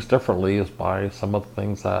do things differently, is by some of the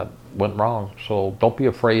things that went wrong. So don't be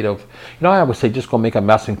afraid of, I would say just go make a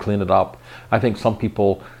mess and clean it up. I think some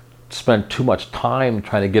people spend too much time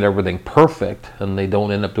trying to get everything perfect and they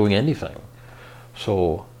don't end up doing anything.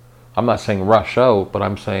 So I'm not saying rush out, but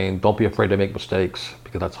I'm saying don't be afraid to make mistakes,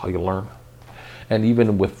 because that's how you learn. And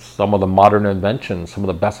even with some of the modern inventions, some of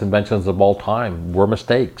the best inventions of all time were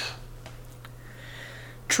mistakes.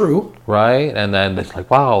 True. Right? And then it's like,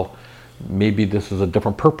 wow, maybe this is a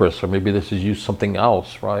different purpose, or maybe this is used something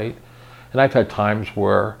else, right? And I've had times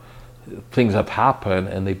where things have happened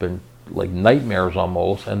and they've been like nightmares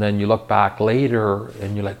almost, and then you look back later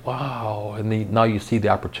and you're like, wow, and now you see the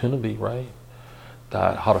opportunity, right?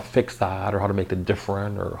 That how to fix that, or how to make it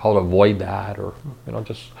different, or how to avoid that, or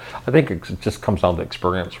I think it just comes down to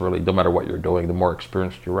experience, really. No matter what you're doing, the more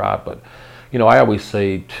experienced you're at. But I always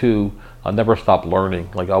say too, never stop learning.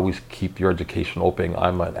 Like, always keep your education open.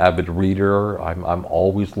 I'm an avid reader. I'm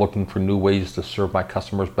always looking for new ways to serve my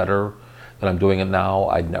customers better than I'm doing it now.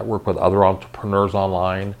 I network with other entrepreneurs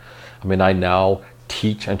online. I now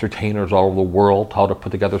teach entertainers all over the world how to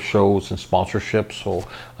put together shows and sponsorships. So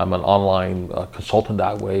I'm an online consultant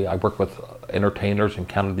that way. I work with entertainers in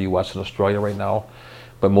Canada, the US, and Australia right now,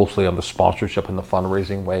 but mostly on the sponsorship and the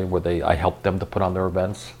fundraising way, where I help them to put on their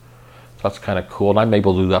events. So that's kind of cool, and I'm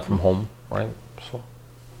able to do that from home, right? So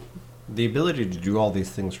The ability to do all these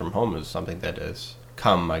things from home is something that has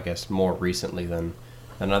come, I guess, more recently than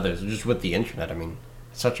others. Just with the internet, it's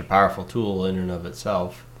such a powerful tool in and of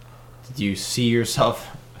itself. Do you see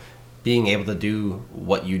yourself being able to do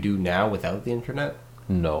what you do now without the internet?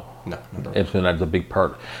 no. No. Internet's a big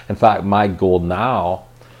part. In fact, my goal now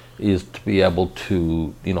is to be able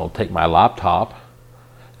to, take my laptop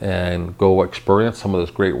and go experience some of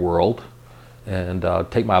this great world, and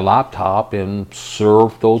take my laptop and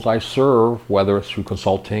serve those I serve, whether it's through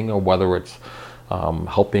consulting or whether it's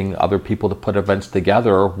helping other people to put events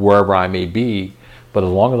together wherever I may be. But as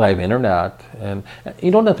long as I have internet, and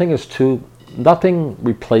the thing is too, nothing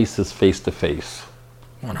replaces face-to-face.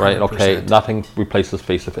 100%. Right? Okay, nothing replaces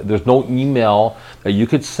face-to-face. There's no email that you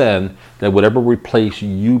could send that would ever replace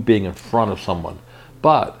you being in front of someone.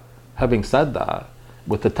 But having said that,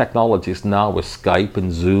 with the technologies now, with Skype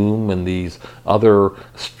and Zoom and these other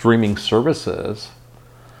streaming services,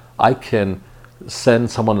 I can send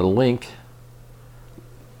someone a link.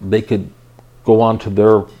 They could go onto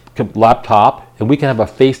their laptop and we can have a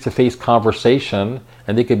face-to-face conversation,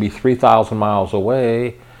 and they could be 3,000 miles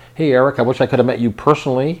away. Hey Eric, I wish I could have met you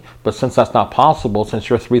personally, but since that's not possible, since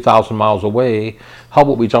you're 3,000 miles away, how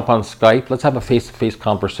about we jump on Skype? Let's have a face-to-face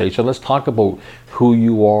conversation. Let's talk about who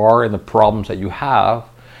you are and the problems that you have,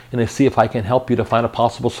 and let's see if I can help you to find a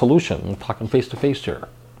possible solution. We're talking face-to-face here.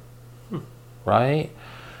 Right?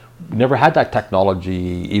 We never had that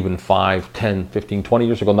technology even 5, 10, 15, 20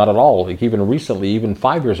 years ago, not at all. Like even recently, even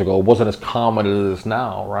 5 years ago, it wasn't as common as it is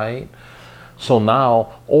now, right? So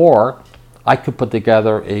now, or I could put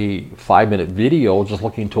together a 5-minute video just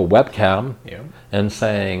looking to a webcam and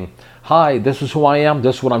saying, hi, this is who I am,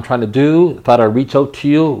 this is what I'm trying to do. Thought I'd reach out to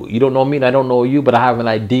you. You don't know me and I don't know you, but I have an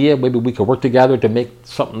idea. Maybe we could work together to make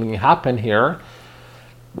something happen here.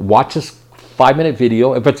 Watch this 5-minute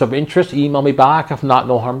video. If it's of interest, email me back. If not,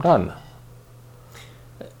 no harm done.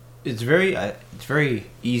 It's very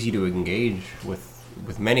easy to engage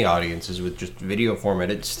with many audiences with just video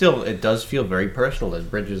format. It does feel very personal.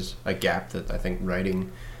 It bridges a gap that I think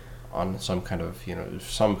writing on some kind of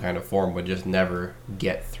form would just never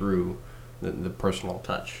get through the personal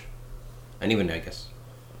touch. And even, I guess,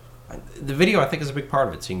 the video I think is a big part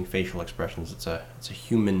of it. Seeing facial expressions, it's a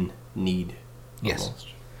human need. Yes, almost.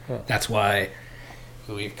 Yeah. That's why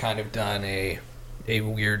we've kind of done a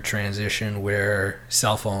weird transition where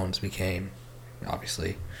cell phones became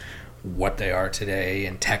obviously what they are today,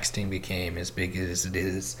 and texting became as big as it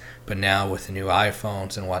is. But now with the new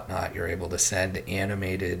iPhones and whatnot, you're able to send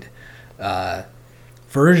animated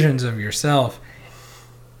versions of yourself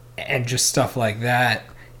and just stuff like that.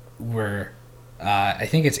 Where I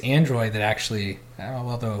think it's Android that actually,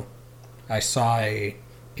 although I saw a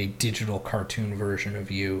digital cartoon version of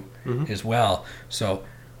you as well. So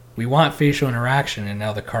we want facial interaction, and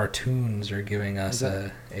now the cartoons are giving us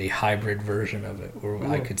a hybrid version of it, where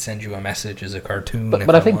I could send you a message as a cartoon.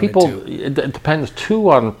 But I think people, it depends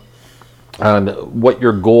too on what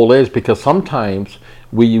your goal is, because sometimes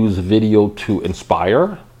we use video to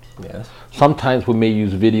inspire. Yes. Sometimes we may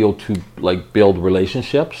use video to build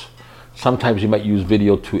relationships. Sometimes you might use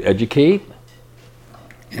video to educate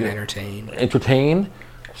and entertain.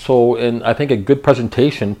 So, and I think a good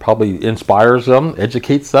presentation probably inspires them,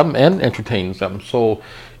 educates them, and entertains them. So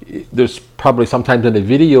there's probably sometimes in a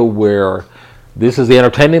video where this is the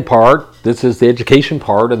entertaining part, this is the education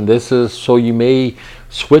part, and this is, so you may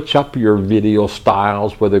switch up your video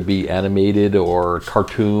styles, whether it be animated or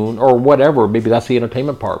cartoon or whatever. Maybe that's the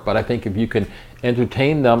entertainment part. But I think if you can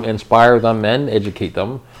entertain them, inspire them, and educate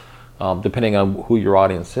them, depending on who your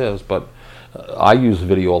audience is. But I use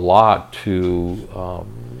video a lot to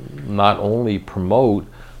not only promote,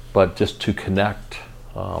 but just to connect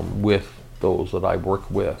with those that I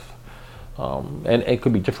work with. And it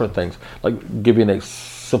could be different things. Like, give you a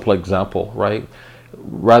simple example, right?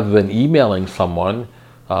 Rather than emailing someone,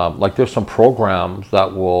 there's some programs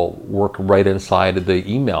that will work right inside of the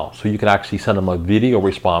email. So you can actually send them a video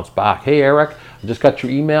response back. Hey, Eric, I just got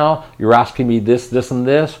your email. You're asking me this, this, and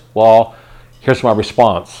this. Well, here's my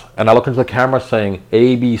response. And I look into the camera saying,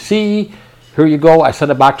 A, B, C. Here you go. I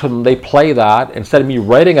send it back to them. They play that. Instead of me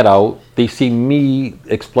writing it out, they see me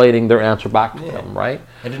explaining their answer back to them, right?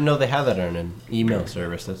 I didn't know they had that on an email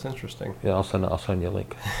service. That's interesting. Yeah, I'll send you a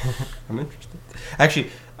link. I'm interested. Actually,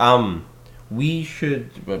 we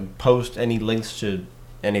should post any links to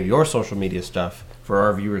any of your social media stuff for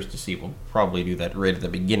our viewers to see. We'll probably do that right at the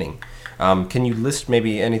beginning. Can you list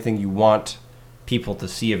maybe anything you want people to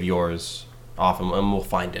see of yours off, and we'll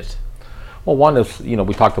find it? Well, one is,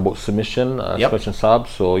 we talked about submission subs.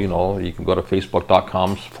 So, you can go to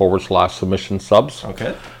facebook.com/submission subs.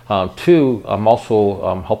 Okay. 2, I'm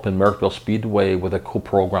also helping Merrickville Speedway with a cool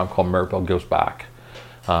program called Merrickville Gives Back.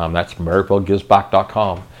 That's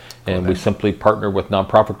merrickvillegivesback.com. And we simply partner with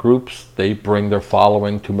nonprofit groups. They bring their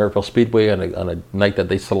following to Merrickville Speedway on a night that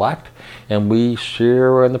they select, and we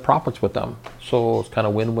share in the profits with them. So it's kind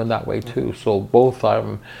of win-win that way too. So both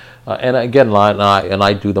and again,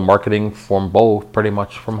 I do the marketing from both pretty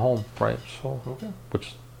much from home, right? So,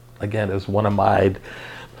 which again is one of my,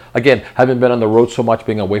 having been on the road so much,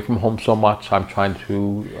 being away from home so much, I'm trying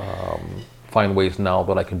to find ways now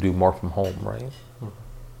that I can do more from home, right?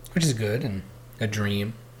 Which is good and a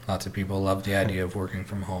dream. Lots of people love the idea of working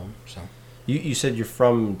from home. So, you said you're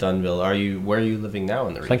from Dunnville. Where are you living now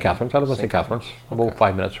in the region? St. Catharines. I live in St. Catharines. I'm about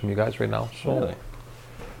 5 minutes from you guys right now. So. Really?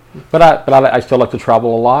 But I still like to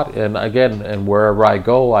travel a lot, and again, wherever I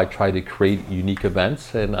go, I try to create unique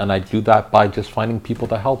events, and I do that by just finding people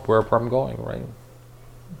to help wherever I'm going, right?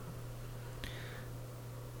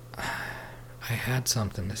 I had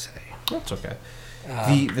something to say. That's okay.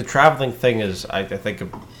 The traveling thing is, I think, a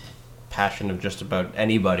passion of just about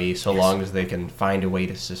anybody, so long as they can find a way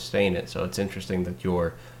to sustain it. So it's interesting that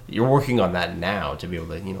you're working on that now, to be able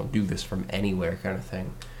to do this from anywhere, kind of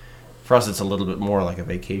thing. For us, it's a little bit more like a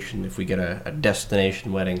vacation if we get a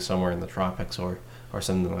destination wedding somewhere in the tropics or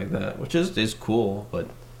something like that, which is cool, but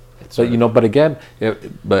it's but again,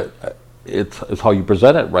 it's how you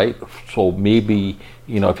present it, right? So maybe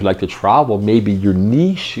if you like to travel, maybe your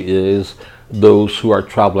niche is those who are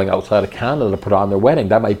traveling outside of Canada to put on their wedding.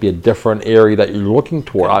 That might be a different area that you're looking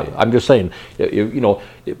toward. I'm just saying,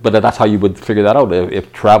 but that's how you would figure that out.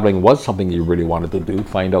 If traveling was something you really wanted to do,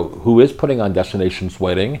 find out who is putting on Destinations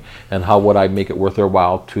Wedding, and how would I make it worth their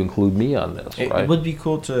while to include me on this, right? It would be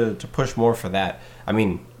cool to push more for that. I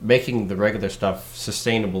mean, making the regular stuff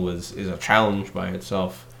sustainable is a challenge by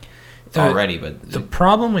itself. already. But the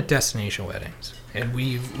problem with destination weddings, and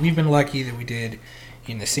we've been lucky that we did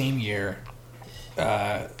in the same year.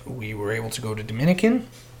 We were able to go to Dominican,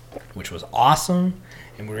 which was awesome,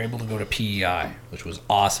 and we were able to go to PEI, which was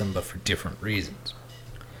awesome, but for different reasons.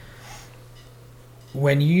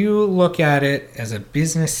 When you look at it as a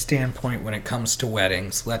business standpoint when it comes to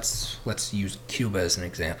weddings, let's use Cuba as an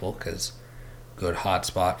example, because good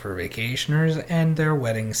hotspot for vacationers, and their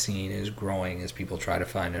wedding scene is growing as people try to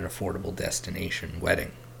find an affordable destination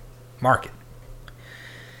wedding market.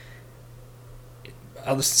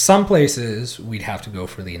 Some places we'd have to go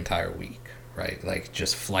for the entire week, right? Like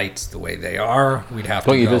just flights the way they are, we'd have to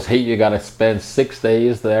go. Don't you just hate you got to spend 6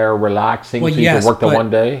 days there relaxing so you can work the one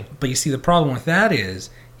day? But you see, the problem with that is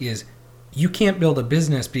you can't build a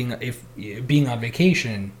business being on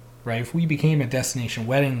vacation, right? If we became a destination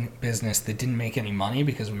wedding business that didn't make any money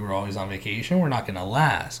because we were always on vacation, we're not going to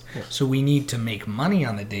last. Yeah. So we need to make money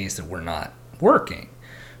on the days that we're not working.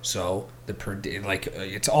 So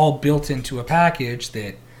it's all built into a package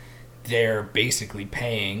that they're basically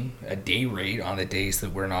paying a day rate on the days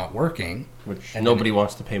that we're not working. Which nobody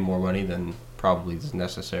wants to pay more money than probably is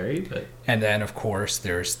necessary. But and then, of course,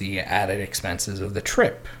 there's the added expenses of the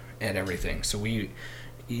trip and everything. So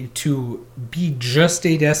to be just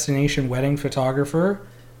a destination wedding photographer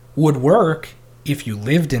would work if you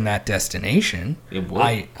lived in that destination. It would.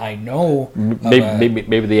 I know.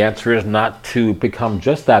 Maybe the answer is not to become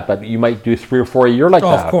just that, but you might do 3 or 4 a year like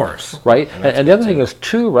that. Of course. Right? And the other thing is,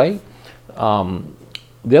 too, right?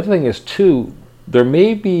 The other thing is, too, there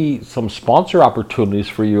may be some sponsor opportunities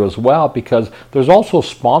for you as well, because there's also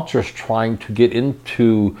sponsors trying to get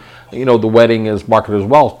into, the wedding as market as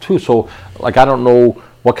well, too. So, I don't know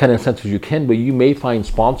what kind of incentives you can, but you may find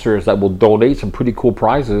sponsors that will donate some pretty cool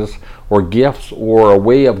prizes or gifts or a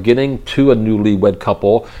way of getting to a newlywed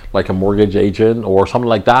couple, like a mortgage agent or something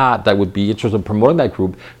like that would be interested in promoting that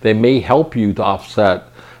group. They may help you to offset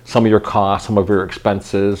some of your costs, some of your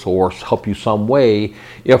expenses, or help you some way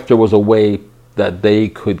if there was a way that they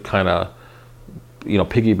could kind of,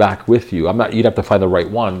 piggyback with you. You'd have to find the right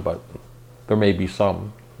one, but there may be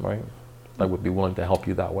some, right, that would be willing to help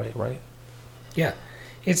you that way, right? Yeah.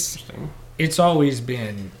 It's always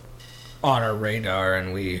been on our radar,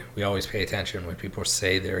 and we always pay attention when people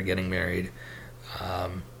say they're getting married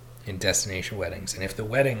in destination weddings. And if the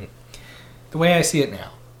way I see it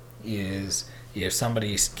now is if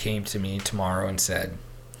somebody came to me tomorrow and said,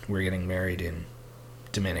 we're getting married in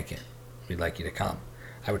Dominican, we'd like you to come,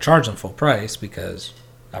 I would charge them full price because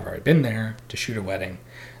I've already been there to shoot a wedding.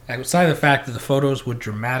 Outside of the fact that the photos would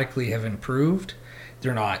dramatically have improved,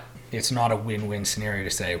 it's not a win-win scenario to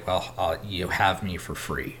say, well, you have me for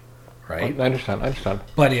free, right? I understand.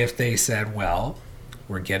 But if they said, well,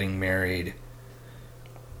 we're getting married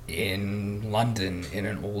in London in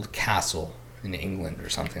an old castle in England or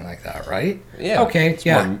something like that, right? Yeah. Okay,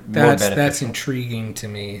 yeah, that's intriguing to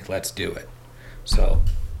me. Let's do it. So,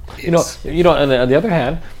 and on the other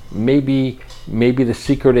hand, maybe the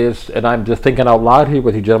secret is, and I'm just thinking out loud here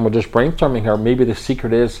with you gentlemen, just brainstorming here, maybe the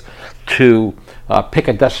secret is to pick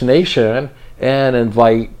a destination and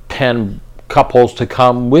invite 10 couples to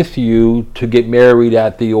come with you to get married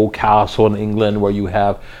at the old castle in England where you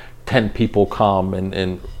have 10 people come.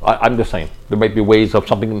 And I'm just saying, there might be ways of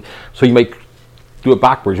something, so you might do it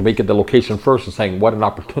backwards. You make it the location first and saying, what an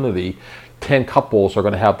opportunity. 10 couples are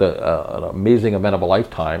going to have an amazing event of a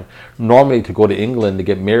lifetime. Normally, to go to England to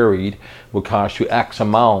get married would cost you X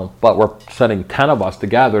amount, but we're sending 10 of us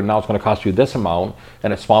together. Now it's going to cost you this amount,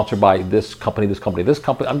 and it's sponsored by this company, this company, this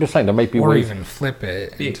company. I'm just saying there might be ways. Or even flip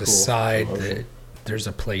it and decide that there's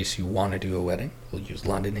a place you want to do a wedding. We'll use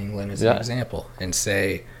London, England as an example, and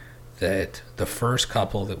say that the first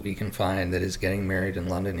couple that we can find that is getting married in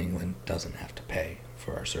London, England doesn't have to pay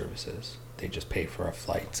for our services. They just pay for our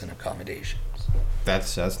flights and accommodations.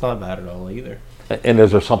 That's not bad at all either. And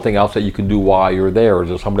is there something else that you can do while you're there? Is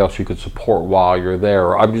there somebody else you could support while you're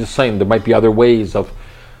there? I'm just saying there might be other ways of,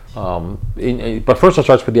 but first it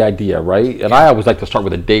starts with the idea, right? And I always like to start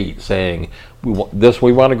with a date, saying, we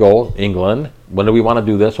want to go, England. When do we want to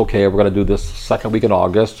do this? Okay, we're going to do this second week in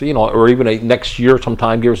August, or even next year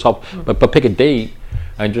sometime, give yourself, but pick a date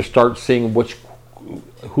and just start seeing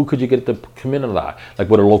who could you get to come in on that? Like,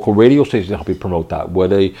 would a local radio station help you promote that?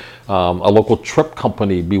 Would a local trip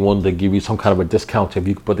company be willing to give you some kind of a discount if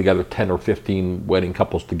you could put together 10 or 15 wedding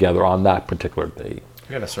couples together on that particular day?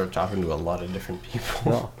 You got to start talking to a lot of different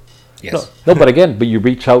people. No. Yes. No, but you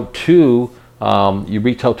reach out to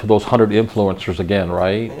those 100 influencers again,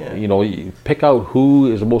 right? Yeah. You pick out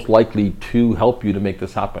who is most likely to help you to make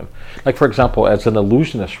this happen. Like, for example, as an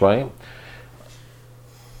illusionist, right?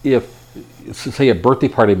 If say a birthday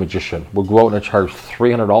party magician would go out and charge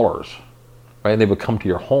 $300, right? And they would come to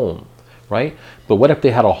your home, right? But what if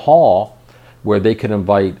they had a hall where they could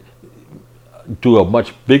do a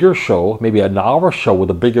much bigger show, maybe an hour show with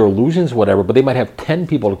a bigger illusions, whatever, but they might have 10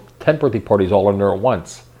 birthday parties all in there at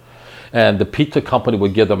once. And the pizza company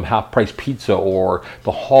would give them half-price pizza, or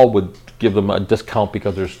the hall would give them a discount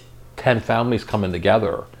because there's 10 families coming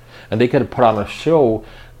together. And they could put on a show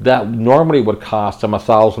that normally would cost them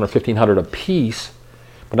 $1,000 or $1,500 a piece,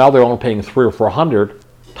 but now they're only paying $300 or $400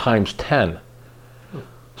 times 10.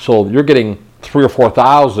 So you're getting $3,000 or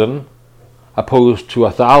 $4,000 opposed to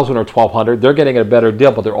 $1,000 or $1,200. They're getting a better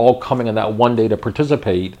deal, but they're all coming in that one day to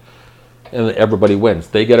participate, and everybody wins.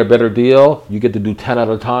 They get a better deal. You get to do 10 at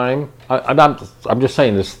a time. I'm just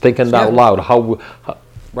saying this, thinking out loud. How,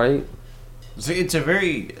 right? So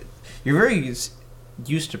you're very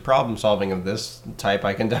used to problem solving of this type.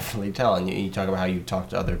 I can definitely tell. And you talk about how you talk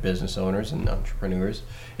to other business owners and entrepreneurs.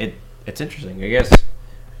 It's interesting. I guess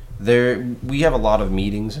we have a lot of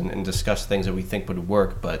meetings and discuss things that we think would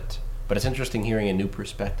work, but it's interesting hearing a new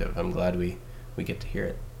perspective. I'm glad we get to hear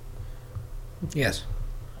it. Yes.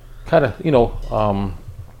 Kind of,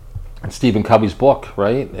 in Stephen Covey's book,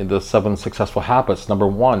 right? In the 7 Successful Habits, number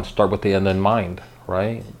 1, start with the end in mind,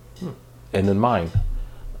 right? End in mind.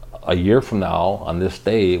 A year from now, on this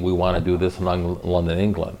day, we want to do this in London,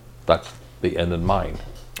 England. That's the end in mind.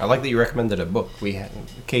 I like that you recommended a book. We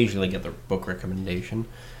occasionally get the book recommendation,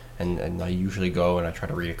 and I usually go and I try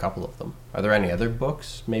to read a couple of them. Are there any other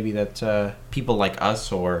books maybe that people like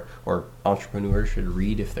us or entrepreneurs should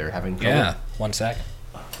read if they're having trouble? Yeah, 1 second.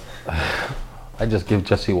 I just give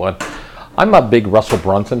Jesse one. I'm a big Russell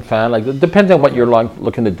Brunson fan. Like, it depends on what you're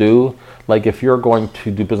looking to do. Like, if you're going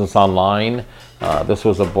to do business online, this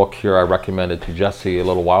was a book here I recommended to Jesse a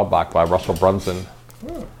little while back by Russell Brunson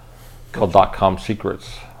called .com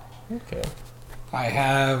Secrets. Okay. I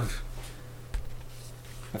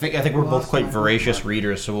think we're both quite voracious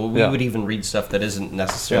readers, so we would even read stuff that isn't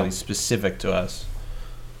necessarily specific to us.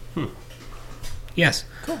 Yes.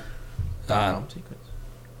 Cool. Secrets.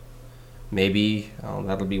 Maybe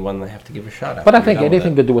that'll be one I have to give a shot at. But I think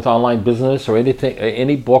anything to do with online business or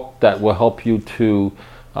any book that will help you to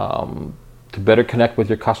better connect with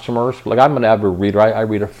your customers. Like, I'm an avid reader. I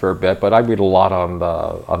read a fair bit, but I read a lot on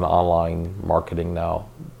online marketing now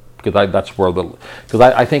because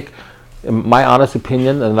I think, in my honest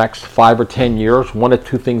opinion, in the next 5 or 10 years, one of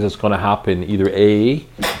two things is going to happen. Either A,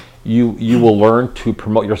 you will learn to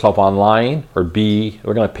promote yourself online, or B,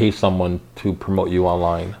 we're going to pay someone to promote you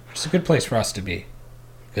online. It's a good place for us to be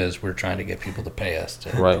because we're trying to get people to pay us to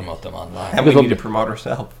promote them online. And we need to promote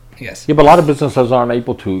ourselves. Yes. Yeah, but a lot of businesses aren't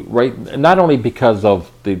able to, right? Not only because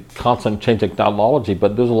of the constant change in technology,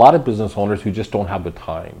 but there's a lot of business owners who just don't have the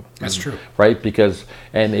time. That's true. Right?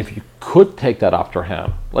 And if you could take that off their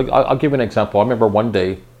hand, like, I'll give you an example. I remember one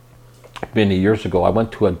day, many years ago, I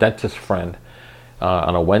went to a dentist friend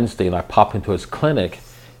on a Wednesday, and I popped into his clinic,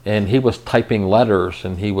 and he was typing letters,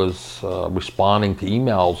 and he was responding to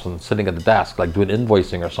emails and sitting at the desk, like doing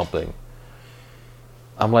invoicing or something.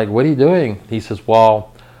 I'm like, what are you doing? He says,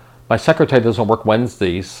 well, my secretary doesn't work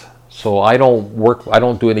Wednesdays, so I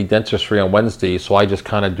don't do any dentistry on Wednesdays, so I just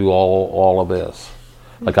kind of do all of this.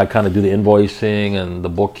 Like, I kind of do the invoicing and the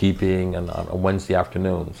bookkeeping and on Wednesday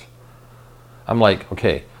afternoons. I'm like,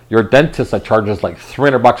 okay, you're a dentist that charges like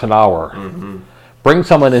 $300 an hour. Mm-hmm. Bring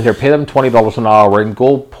someone in here, pay them $20 an hour, and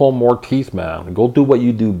go pull more teeth, man. And go do what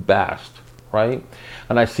you do best, right?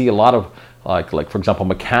 And I see a lot of, like for example,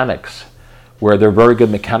 mechanics, where they're very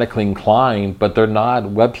good mechanically inclined, but they're not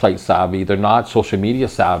website savvy, they're not social media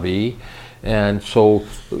savvy. And so,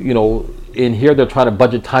 in here they're trying to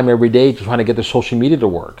budget time every day to trying to get their social media to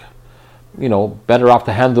work. Better off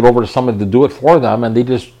to hand it over to someone to do it for them, and they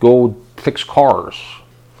just go fix cars,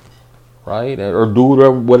 right? Or do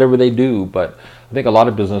whatever they do. But I think a lot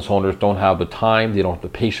of business owners don't have the time, they don't have the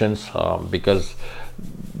patience, because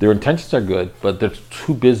their intentions are good, but they're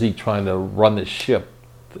too busy trying to run the ship.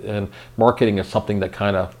 And marketing is something that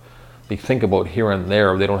kind of they think about here and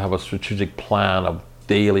there. They don't have a strategic plan of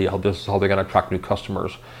daily how they're going to attract new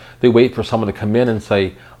customers. They wait for someone to come in and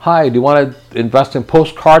say, hi, do you want to invest in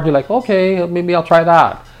postcards? You're like, okay, maybe I'll try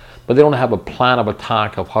that. But they don't have a plan of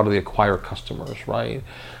attack of how do they acquire customers, right?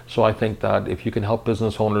 So I think that if you can help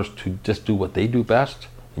business owners to just do what they do best,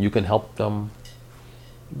 and you can help them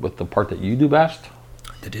with the part that you do best.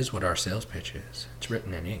 That is what our sales pitch is. It's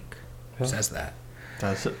written in ink. It says that.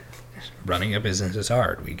 Does it? Running a business is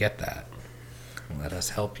hard. We get that. Let us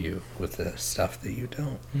help you with the stuff that you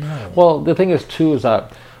don't know. Well, the thing is, too, is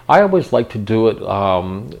that I always like to do it,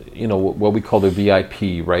 what we call the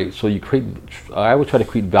VIP, right? So I always try to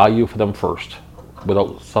create value for them first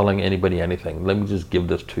without selling anybody anything. Let me just give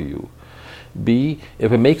this to you. B,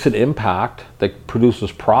 if it makes an impact that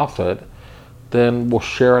produces profit, then we'll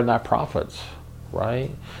share in that profits,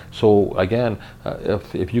 right? So again,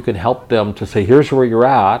 if you can help them to say, here's where you're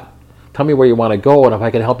at, tell me where you want to go, and if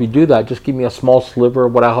I can help you do that, just give me a small sliver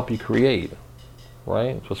of what I'll help you create,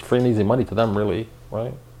 right? So it's free and easy money to them, really,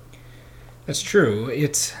 right? That's true.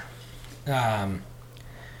 It's a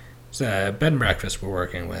bed and breakfast we're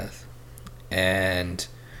working with, and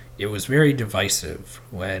it was very divisive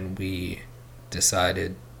when we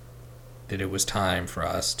decided that it was time for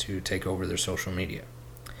us to take over their social media.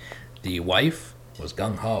 The wife was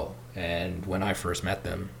gung-ho, and when I first met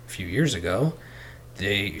them a few years ago,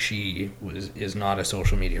 she is not a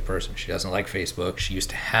social media person. She doesn't like Facebook. She used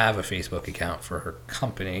to have a Facebook account for her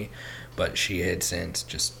company, but she had since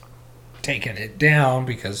just taken it down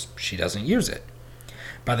because she doesn't use it.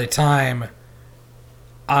 By the time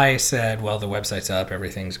I said, well, the website's up,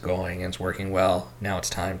 everything's going, and it's working well, now it's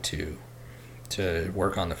time to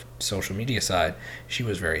work on the social media side, she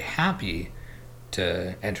was very happy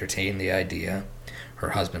to entertain the idea.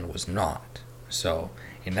 Her husband was not. So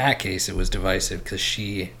in that case, it was divisive because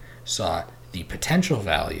she saw the potential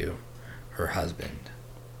value. Her husband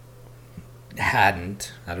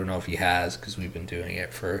hadn't. I don't know if he has, because we've been doing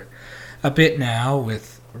it for a bit now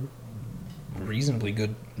with reasonably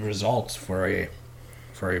good results for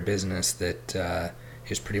a business that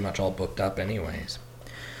is pretty much all booked up anyways.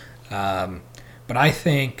 But I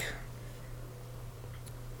think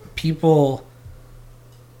people,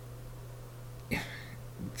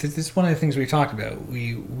 this is one of the things we talked about.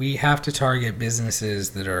 We have to target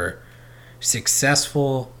businesses that are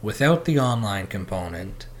successful without the online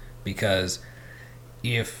component, because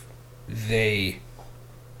if they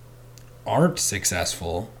aren't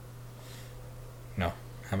successful, no,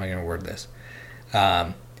 how am I going to word this?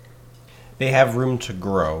 They have room to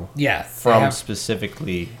grow. Yeah, from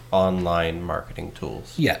specifically online marketing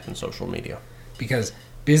tools. Yeah, and social media. Because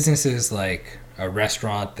businesses like a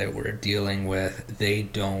restaurant that we're dealing with, they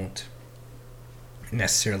don't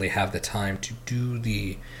necessarily have the time to do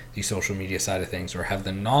the social media side of things or have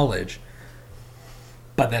the knowledge,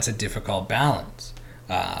 but that's a difficult balance.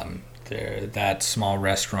 That small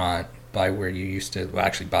restaurant by where you used to, well,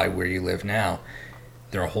 actually by where you live now,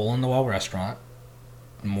 they're a hole-in-the-wall restaurant.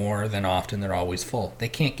 More than often, they're always full. They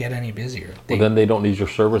can't get any busier. Well, then they don't need your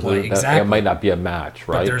service. Well, exactly. It might not be a match,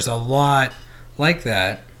 right? But there's a lot like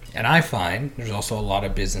that. And I find there's also a lot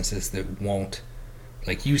of businesses that won't,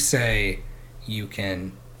 like you say, you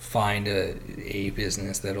can find a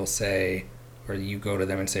business that'll say, or you go to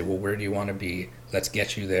them and say, well, where do you want to be? Let's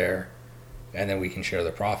get you there, and then we can share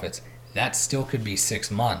the profits. That still could be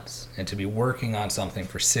 6 months. And to be working on something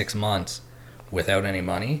for 6 months without any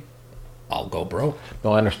money, I'll go broke.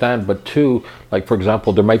 No, I understand. But two, like for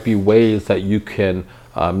example, there might be ways that you can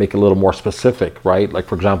make it a little more specific, right? Like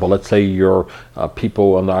for example, let's say you're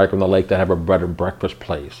people on the Niagara on the Lake that have a bed and breakfast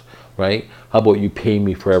place, right? How about you pay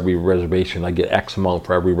me for every reservation? I get X amount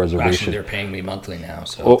for every reservation. Actually, they're paying me monthly now,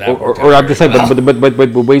 so or I'm just saying,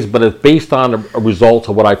 but it's based on a result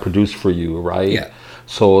of what I produce for you, right? Yeah.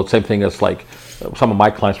 So same thing as like some of my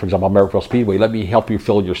clients, for example, Merrickville Speedway. Let me help you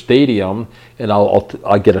fill your stadium, and I'll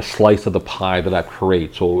get a slice of the pie that I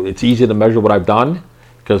create. So it's easy to measure what I've done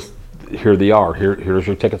because here they are. Here's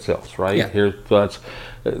your ticket sales, right? Yeah.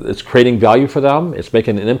 It's creating value for them. It's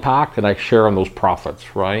making an impact, and I share on those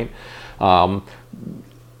profits, right?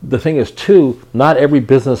 The thing is, too, not every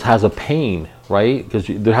business has a pain, right? Because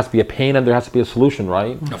there has to be a pain and there has to be a solution,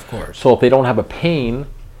 right? Of course. So if they don't have a pain,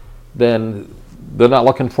 then they're not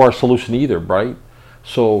looking for a solution either, right?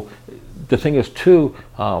 So the thing is, too,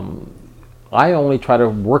 I only try to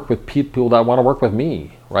work with people that want to work with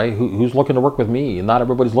me, right? Who's looking to work with me? And not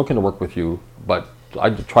everybody's looking to work with you, but I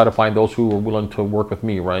try to find those who are willing to work with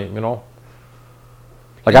me, right? You know?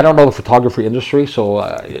 Like, I don't know the photography industry, so,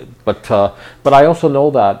 but I also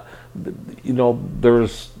know that, you know,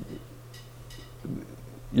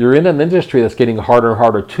 you're in an industry that's getting harder and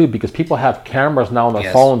harder too, because people have cameras now on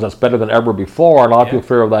their phones that's better than ever before. And a lot of people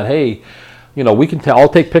feel that, hey, you know, I'll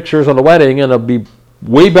take pictures on the wedding and it'll be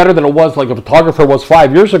way better than it was like a photographer was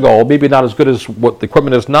 5 years ago. Maybe not as good as what the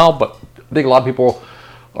equipment is now, but I think a lot of people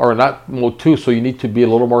are in that mode too. So you need to be a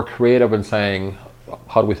little more creative in saying,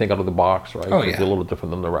 how do we think out of the box, right? Oh, yeah. It's a little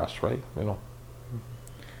different than the rest, right? You know,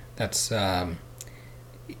 that's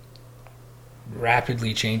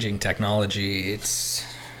rapidly changing technology. It's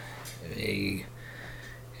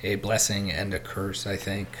a blessing and a curse, I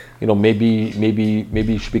think. Maybe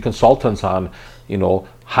you should be consultants on,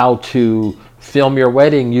 how to film your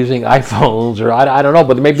wedding using iPhones, or I don't know,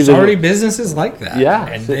 but maybe there's already businesses like that. Yeah,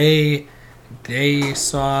 and they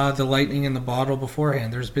saw the lightning in the bottle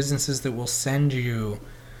beforehand. There's businesses that will send you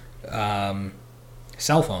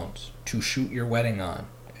cell phones to shoot your wedding on,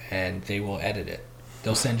 and they will edit it.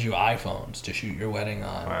 They'll send you iPhones to shoot your wedding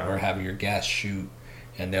on, or have your guests shoot,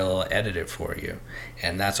 and they'll edit it for you.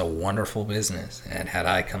 And that's a wonderful business. And had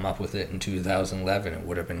I come up with it in 2011, it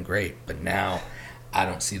would have been great. But now I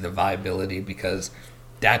don't see the viability, because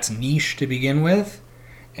that's niche to begin with,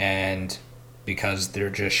 and because they're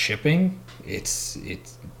just shipping, it's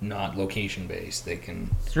not location based. They can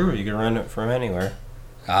True, you can run it from anywhere.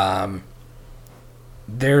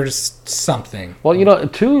 There's something. Well,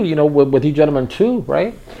 too, with you gentlemen too,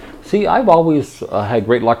 right? See, I've always had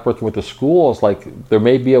great luck working with the schools. Like, there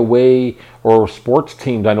may be a way, or sports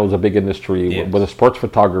teams, I know is a big industry, yes, with the sports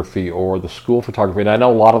photography or the school photography. And I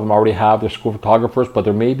know a lot of them already have their school photographers, but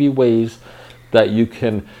there may be ways that you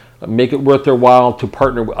can make it worth their while to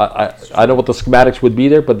partner. I know what the schematics would be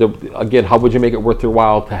there, but again, how would you make it worth their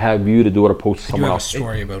while to have you to do it opposed to someone else? I do have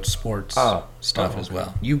a story about sports stuff as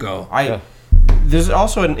well. You go. There's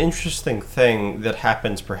also an interesting thing that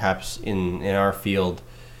happens perhaps in our field,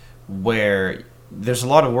 where there's a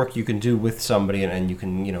lot of work you can do with somebody, and you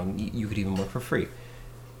can, you could even work for free.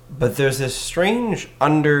 But there's this strange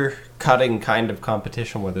undercutting kind of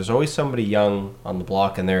competition where there's always somebody young on the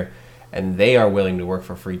block, and they are willing to work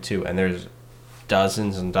for free too. And there's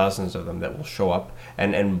dozens and dozens of them that will show up,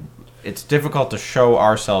 and it's difficult to show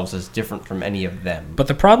ourselves as different from any of them. But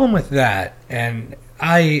the problem with that, and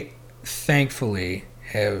I thankfully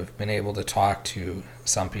have been able to talk to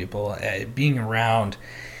some people, being around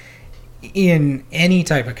in any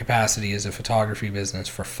type of capacity as a photography business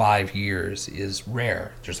for 5 years is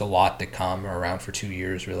rare. There's a lot that come around for 2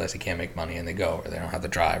 years, realize they can't make money, and they go, or they don't have the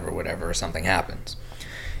drive or whatever, or something happens.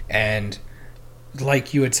 And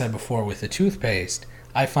like you had said before with the toothpaste,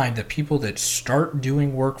 I find that people that start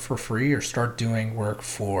doing work for free or start doing work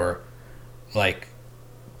for like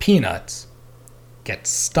peanuts get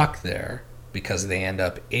stuck there, because they end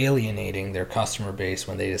up alienating their customer base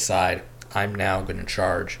when they decide, I'm now going to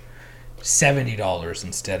charge $70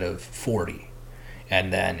 instead of $40,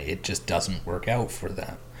 and then it just doesn't work out for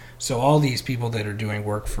them. So all these people that are doing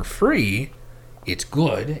work for free, it's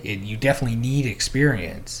good. You definitely need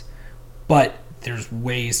experience, but there's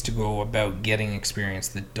ways to go about getting experience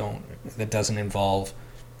that doesn't involve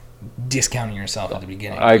discounting yourself at the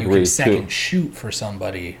beginning. I agree. You can second shoot for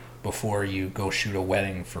somebody before you go shoot a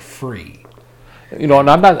wedding for free. And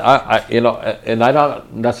I'm not, and I'm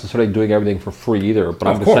not necessarily doing everything for free either. But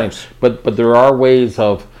I'm just saying, but there are ways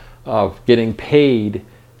of getting paid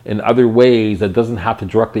in other ways that doesn't have to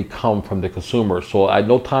directly come from the consumer. So at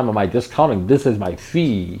no time am I discounting. This is my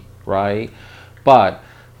fee, right? But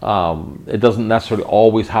it doesn't necessarily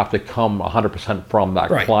always have to come 100% from that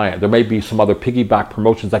client. There may be some other piggyback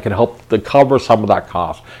promotions that can help to cover some of that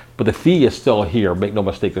cost. But the fee is still here. Make no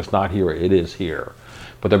mistake, it's not here. It is here.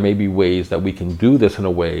 But there may be ways that we can do this in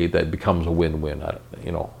a way that becomes a win-win, right?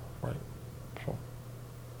 So.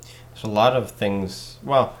 There's a lot of things,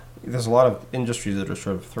 there's a lot of industries that are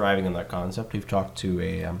sort of thriving on that concept. We've talked to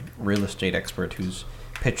a real estate expert who's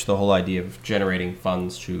pitched the whole idea of generating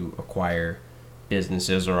funds to acquire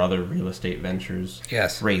businesses or other real estate ventures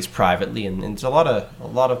raised privately. And it's a lot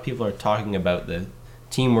of people are talking about the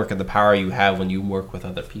teamwork and the power you have when you work with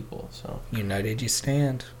other people. So united you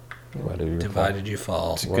stand. Divided you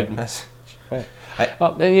fall. It's a good message. Right.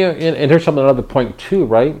 And here's another point too,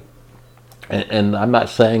 right? And I'm not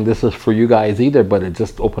saying this is for you guys either, but it's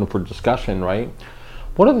just open for discussion, right?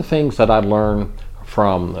 One of the things that I learned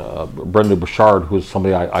from Brendan Bouchard, who's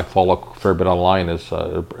somebody I follow a fair bit online, is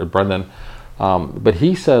Brendan. But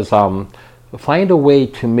he says, find a way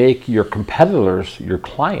to make your competitors your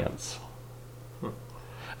clients.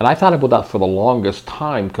 And I thought about that for the longest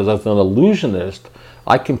time, because as an illusionist,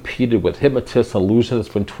 I competed with hypnotists and illusionists,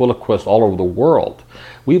 ventriloquists all over the world.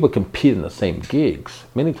 We would compete in the same gigs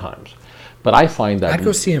many times. But I find that I'd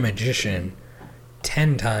go see a magician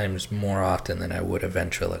 10 times more often than I would a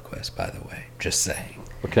ventriloquist, by the way. Just saying.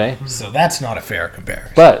 Okay. So that's not a fair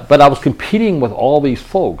comparison. But I was competing with all these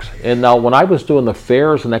folks. And now when I was doing the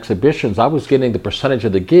fairs and exhibitions, I was getting the percentage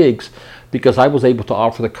of the gigs because I was able to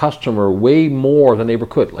offer the customer way more than they ever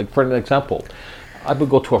could. Like, for an example, I would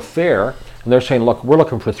go to a fair and they're saying, look, we're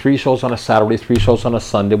looking for 3 shows on a Saturday, 3 shows on a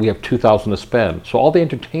Sunday. We have $2,000 to spend. So all the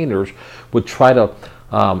entertainers would try to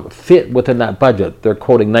fit within that budget. They're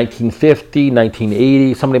quoting 1950,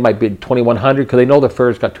 1980. Somebody might bid 2100 because they know the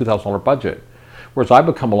fair's got $2,000 budget. Whereas I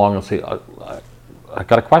would come along and say, I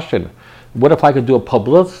got a question. What if I could do a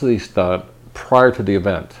publicity stunt prior to the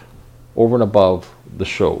event, over and above the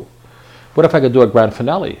show? What if I could do a grand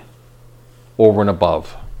finale over and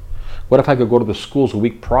above? What if I could go to the schools a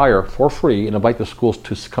week prior for free and invite the schools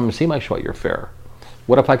to come and see my show at your fair?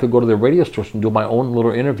 What if I could go to the radio station and do my own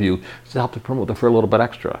little interview to help to promote the fair a little bit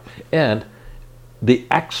extra? And the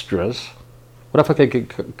extras, what if I could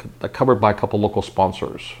get covered by a couple local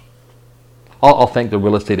sponsors? I'll thank the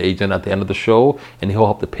real estate agent at the end of the show, and he'll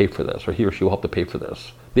help to pay for this, or he or she will help to pay for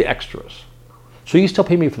this. The extras. So you still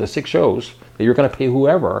pay me for the 6 shows that you're going to pay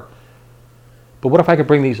whoever, but what if I could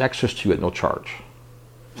bring these extras to you at no charge?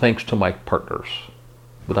 Thanks to my partners.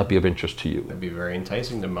 Would that be of interest to you? That'd be very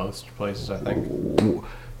enticing to most places, I think.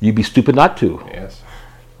 You'd be stupid not to. Yes.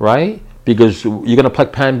 Right? Because you're going to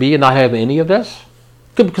pluck Plan B and not have any of this?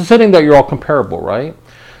 Considering that you're all comparable, right?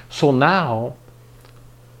 So now,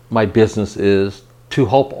 my business is to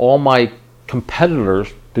help all my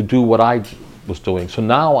competitors to do what I was doing. So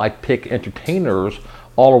now I pick entertainers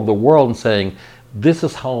all over the world and saying, this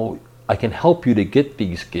is how I can help you to get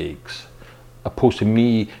these gigs. Opposed to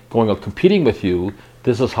me going out competing with you,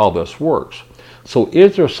 this is how this works. So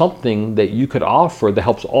is there something that you could offer that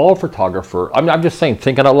helps all photographers? I mean, I'm just saying,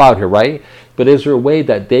 thinking out loud here, right? But is there a way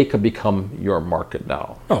that they could become your market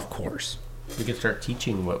now? Of course. We could start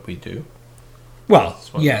teaching what we do. Well,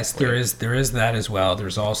 yes, there is that as well.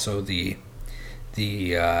 There's also the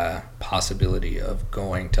possibility of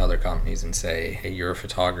going to other companies and say, hey, you're a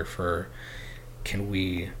photographer, can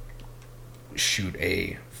we shoot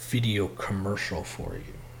a video commercial for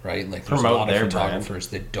you, right? Like there's a lot of photographers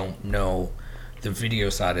that don't know the video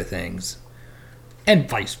side of things, and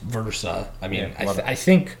vice versa. I mean, I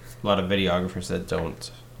think a lot of videographers that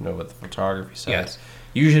don't know what the photography side. Yes.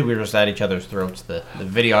 Usually we're just at each other's throats. The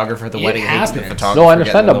videographer at the wedding hates the happens. photographer. No, I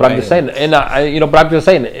understand that, but I'm just saying, and but I'm just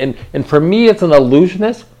saying, and for me, as an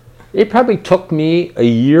illusionist, it probably took me a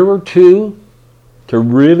year or two to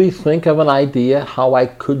really think of an idea how I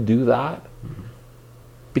could do that,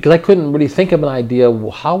 because I couldn't really think of an idea.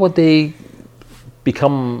 Well, how would they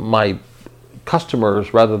become my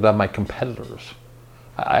customers rather than my competitors?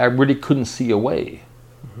 I really couldn't see a way,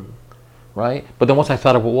 right? But then once I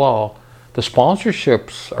thought of, well, the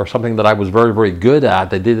sponsorships are something that I was very, very good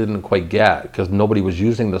at that they didn't quite get because nobody was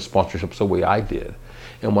using the sponsorships the way I did.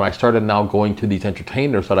 And when I started now going to these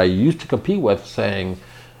entertainers that I used to compete with saying,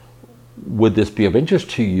 would this be of interest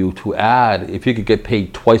to you to add, if you could get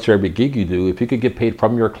paid twice for every gig you do, if you could get paid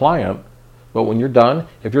from your client, but when you're done,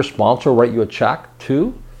 if your sponsor will write you a check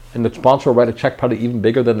too, and the sponsor will write a check probably even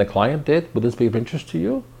bigger than the client did, would this be of interest to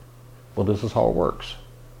you? Well, this is how it works.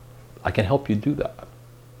 I can help you do that.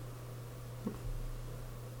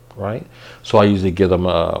 Right? So I usually give them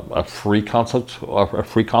a free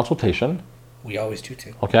consultation. we always do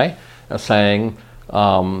too. Okay? Saying,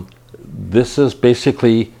 this is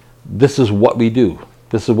basically, this is what we do.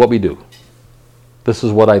 This is what we do. This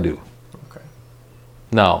is what I do. Okay.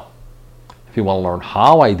 Now, if you want to learn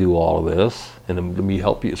how I do all of this, and then let me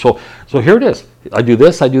help you. So here it is. I do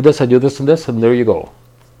this, I do this, I do this, and there you go.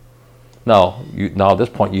 Now at this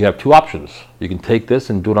point, you have two options. You can take this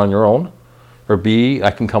and do it on your own, or B,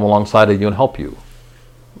 I can come alongside of you and help you.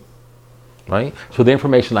 Right? So the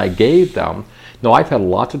information I gave them, now I've had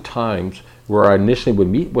lots of times where I initially would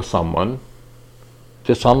meet with someone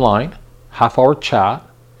just online, half-hour chat.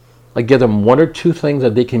 I give them one or two things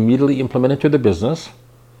that they can immediately implement into their business.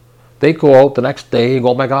 They go out the next day and go,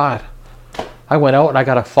 oh my God, I went out and I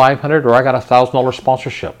got a $500 or I got a $1,000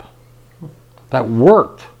 sponsorship. That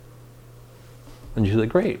worked. And you say,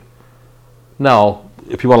 great. Now,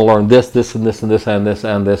 if you want to learn this, this, and this, and this, and this,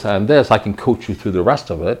 and this, and this, I can coach you through the rest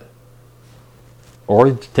of it.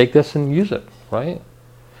 Or take this and use it, right?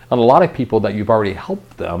 And a lot of people that you've already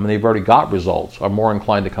helped them and they've already got results are more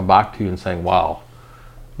inclined to come back to you and saying, wow,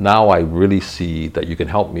 now I really see that you can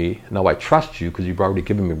help me. Now I trust you because you've already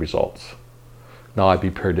given me results. Now I'd be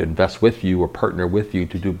prepared to invest with you or partner with you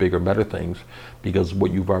to do bigger, better things because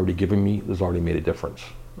what you've already given me has already made a difference.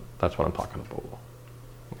 That's what I'm talking about.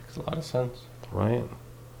 Makes a lot of sense. Right?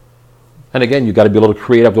 And again, you got to be a little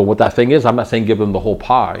creative on what that thing is. I'm not saying give them the whole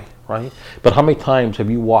pie, right? But how many times have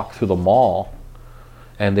you walked through the mall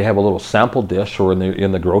and they have a little sample dish, or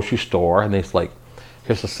in the grocery store, and it's like,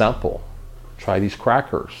 here's a sample. Try these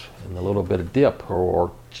crackers and a little bit of dip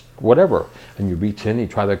or whatever. And you reach in, you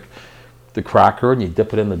try the cracker and you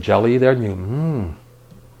dip it in the jelly there and you,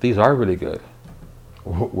 these are really good.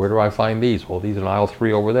 Where do I find these? Well, these are in aisle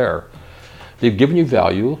 3 over there. They've given you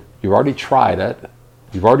value. You've already tried it.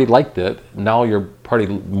 You've already liked it. Now you're probably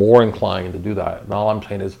more inclined to do that. And all I'm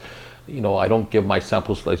saying is, I don't give my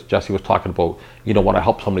samples like Jesse was talking about. When I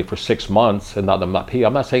help somebody for 6 months and not them not pay,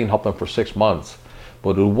 I'm not saying help them for 6 months,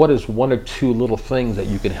 but what is one or two little things that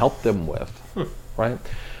you can help them with, right?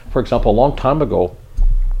 For example, a long time ago,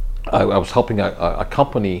 I was helping a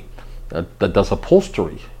company that does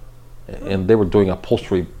upholstery, and they were doing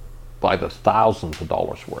upholstery by the thousands of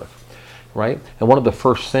dollars worth, right? And one of the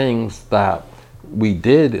first things that we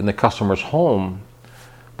did in the customer's home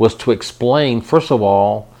was to explain, first of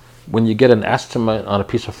all, when you get an estimate on a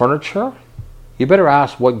piece of furniture, you better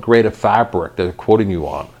ask what grade of fabric they're quoting you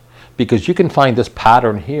on. Because you can find this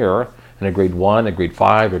pattern here in a grade 1, a grade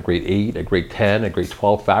 5, a grade 8, a grade 10, a grade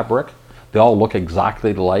 12 fabric. They all look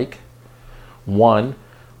exactly alike. One,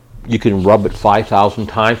 you can rub it 5,000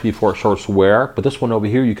 times before it shows wear, but this one over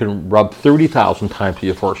here you can rub 30,000 times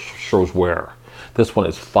before it shows wear. This one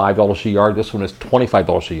is $5 a yard, this one is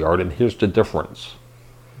 $25 a yard, and here's the difference.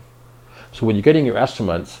 So when you're getting your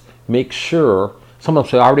estimates, make sure, some of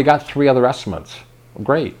them say, I already got 3 other estimates.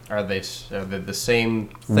 Great. Are they the same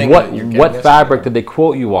thing? What fabric did they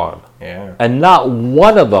quote you on? Yeah. And not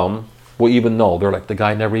one of them will even know. They're like, the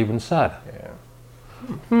guy never even said.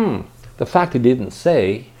 Yeah. The fact they didn't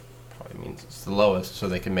say probably means it's the lowest, so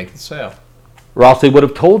they can make the sale. or else they would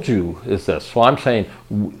have told you is this. So I'm saying,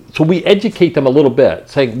 so we educate them a little bit,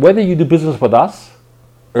 saying whether you do business with us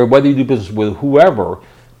or whether you do business with whoever,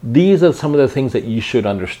 these are some of the things that you should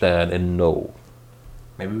understand and know.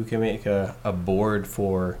 Maybe we can make a board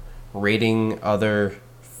for rating other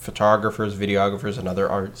photographers, videographers, and other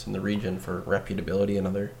arts in the region for reputability and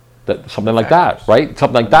other Something like that, right?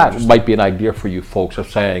 Something like that might be an idea for you folks of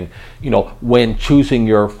saying, when choosing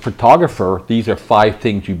your photographer, these are 5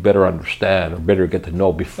 things you better understand or better get to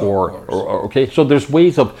know before. Okay, so there's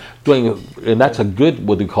ways of doing, and that's a good,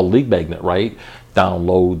 what we call lead magnet, right?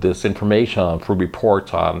 Download this information for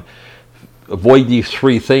reports on, avoid these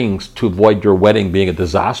 3 things to avoid your wedding being a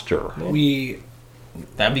disaster.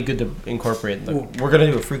 That'd be good to incorporate. We're going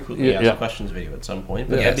to do a frequently asked questions video at some point,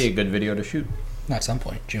 but that'd be a good video to shoot. At some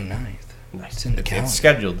point, June 9th. Nice. It's in the calendar. It's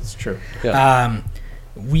scheduled, it's true. Yeah.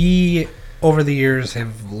 We, over the years,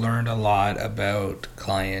 have learned a lot about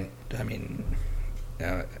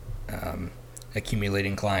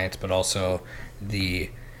accumulating clients, but also the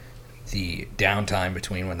downtime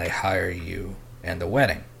between when they hire you and the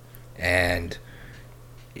wedding. And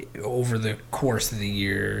over the course of the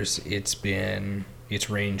years, it's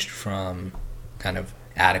ranged from kind of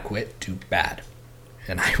adequate to bad.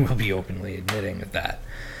 And I will be openly admitting that.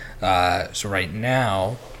 So right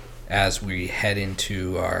now, as we head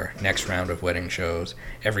into our next round of wedding shows,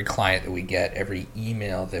 every client that we get, every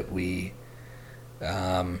email that we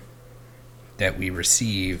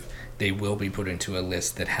receive, they will be put into a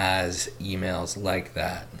list that has emails like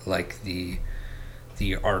that, like the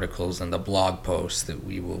articles and the blog posts that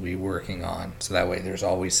we will be working on. So that way there's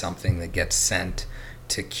always something that gets sent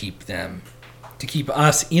to keep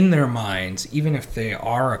us in their minds, even if they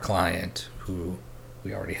are a client who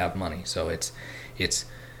we already have money. So it's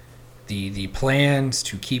the plans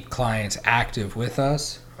to keep clients active with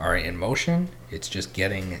us are in motion. It's just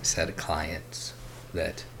getting said clients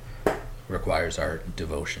that requires our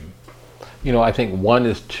devotion. I think one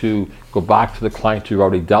is to go back to the clients you've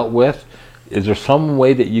already dealt with. Is there some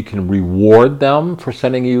way that you can reward them for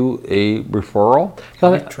sending you a referral?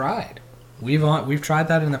 We've tried. We've tried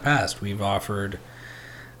that in the past. We've offered,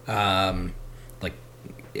 as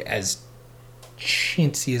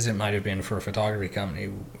chintzy as it might have been for a photography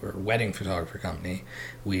company or wedding photographer company,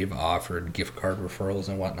 we've offered gift card referrals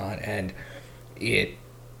and whatnot. And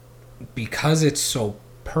because it's so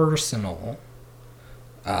personal,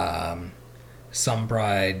 some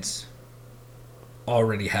brides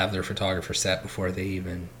already have their photographer set before they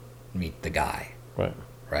even meet the guy.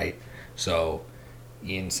 Right. So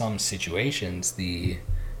in some situations, the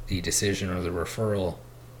decision or the referral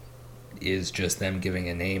is just them giving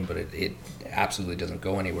a name, but it absolutely doesn't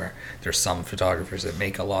go anywhere. There's some photographers that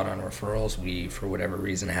make a lot on referrals. We, for whatever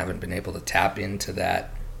reason, haven't been able to tap into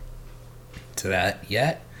that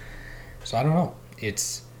yet. So I don't know.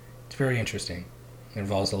 It's very interesting. It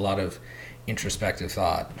involves a lot of introspective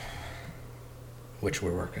thought, which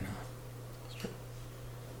we're working on.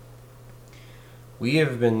 We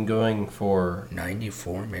have been going for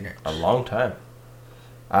 94 minutes. A long time.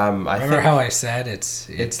 Remember how I said it's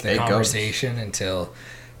the conversation until...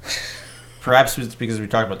 Perhaps it's because we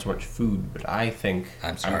talked about too much food, but I think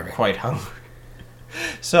I'm quite hungry.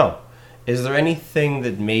 So, is there anything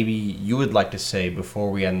that maybe you would like to say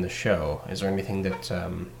before we end the show? Is there anything that,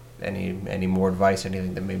 any more advice,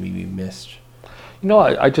 anything that maybe we missed?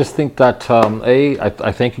 I just think that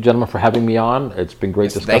I thank you, gentlemen, for having me on. It's been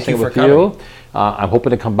great Yes, thank you discussing for with you. I'm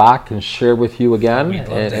hoping to come back and share with you again. We'd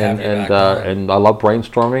love to have you back on. And I love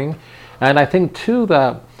brainstorming. And I think too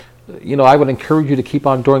that I would encourage you to keep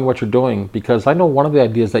on doing what you're doing, because I know one of the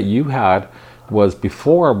ideas that you had was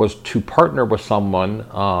to partner with someone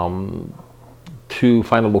to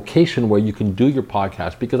find a location where you can do your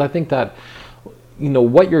podcast, because I think that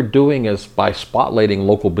what you're doing is by spotlighting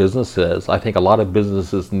local businesses. I think a lot of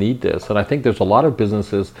businesses need this, and I think there's a lot of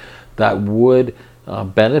businesses that would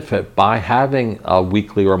benefit by having a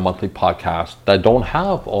weekly or monthly podcast that don't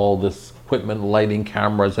have all this equipment, lighting,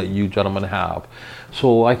 cameras that you gentlemen have.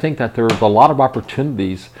 So I think that there's a lot of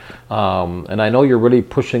opportunities, and I know you're really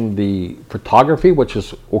pushing the photography, which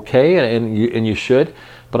is okay, and you should.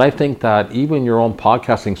 But I think that even your own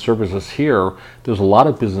podcasting services here, there's a lot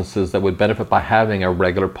of businesses that would benefit by having a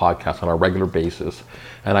regular podcast on a regular basis.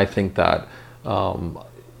 And I think that,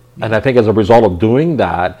 as a result of doing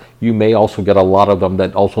that, you may also get a lot of them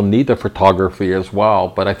that also need the photography as well.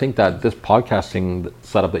 But I think that this podcasting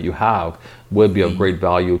setup that you have would be of great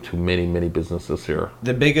value to many, many businesses here.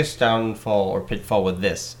 The biggest downfall or pitfall with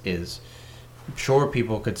this is, sure,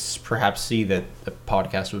 people could perhaps see that the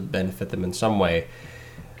podcast would benefit them in some way,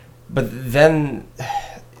 but then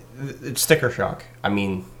it's sticker shock. I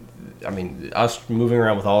mean, us moving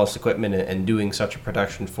around with all this equipment and doing such a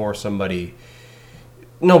production for somebody,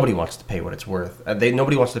 nobody wants to pay what it's worth.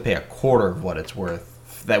 Nobody wants to pay a quarter of what it's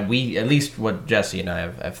worth. That we, at least what Jesse and I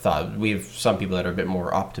have thought. We have some people that are a bit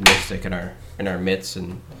more optimistic in our midst,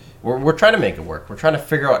 and we're trying to make it work. We're trying to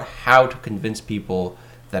figure out how to convince people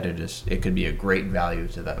that it could be a great value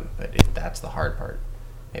to them. But that's the hard part.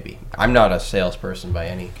 Maybe I'm not a salesperson by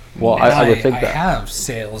any. Well, I would think that I have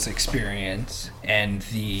sales experience, and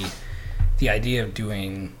the idea of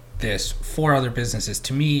doing this for other businesses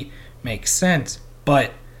to me makes sense.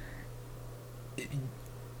 But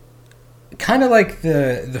kind of like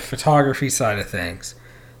the photography side of things,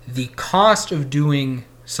 the cost of doing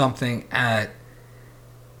something at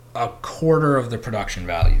a quarter of the production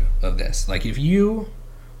value of this. Like if you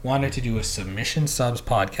wanted to do a submission subs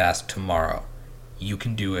podcast tomorrow, you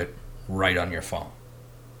can do it right on your phone.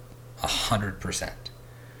 100%.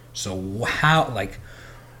 So how,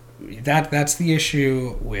 that's the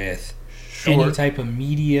issue with any type of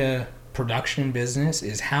media production business,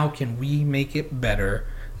 is how can we make it better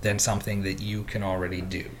than something that you can already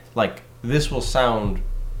do? Like, this will sound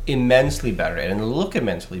immensely better and look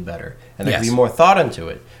immensely better, and there Yes. can be more thought into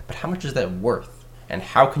it, but how much is that worth? And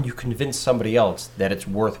how can you convince somebody else that it's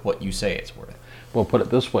worth what you say it's worth? Well, put it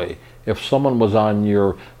this way. If someone was on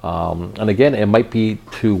your, and again, it might be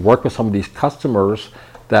to work with some of these customers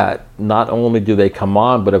that not only do they come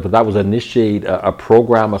on, but if that was initiate a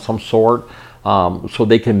program of some sort, so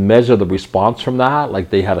they can measure the response from that, like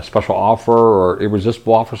they had a special offer or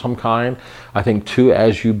irresistible offer of some kind. I think too,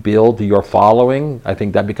 as you build your following, I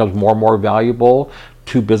think that becomes more and more valuable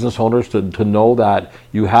to business owners to know that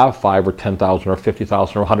you have 5 or 10,000 or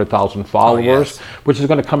 50,000 or 100,000 followers, yes. which is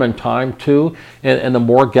going to come in time too. And the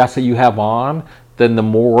more guests that you have on, then the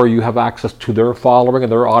more you have access to their following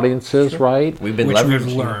and their audiences, right? We've been Which we've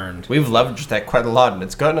leveraging. learned. We've leveraged that quite a lot, and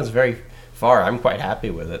it's gotten us very far. I'm quite happy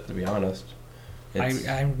with it, to be honest.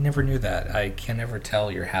 I never knew that. I can never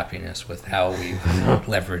tell your happiness with how we've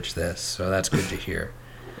leveraged this, so that's good to hear.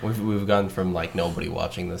 We've gone from nobody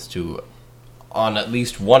watching this to, on at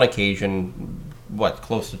least one occasion,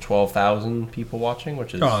 close to 12,000 people watching,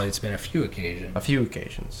 which is Oh, it's been a few occasions. a few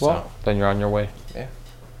occasions. Well, then you're on your way. Yeah.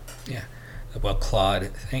 Yeah. Well,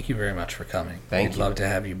 Claude, thank you very much for coming. Thank We'd you. love to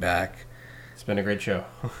have you back. It's been a great show.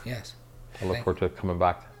 Yes. I look forward to coming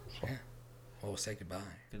back. So. We'll say goodbye.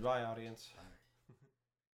 Goodbye, audience. Bye.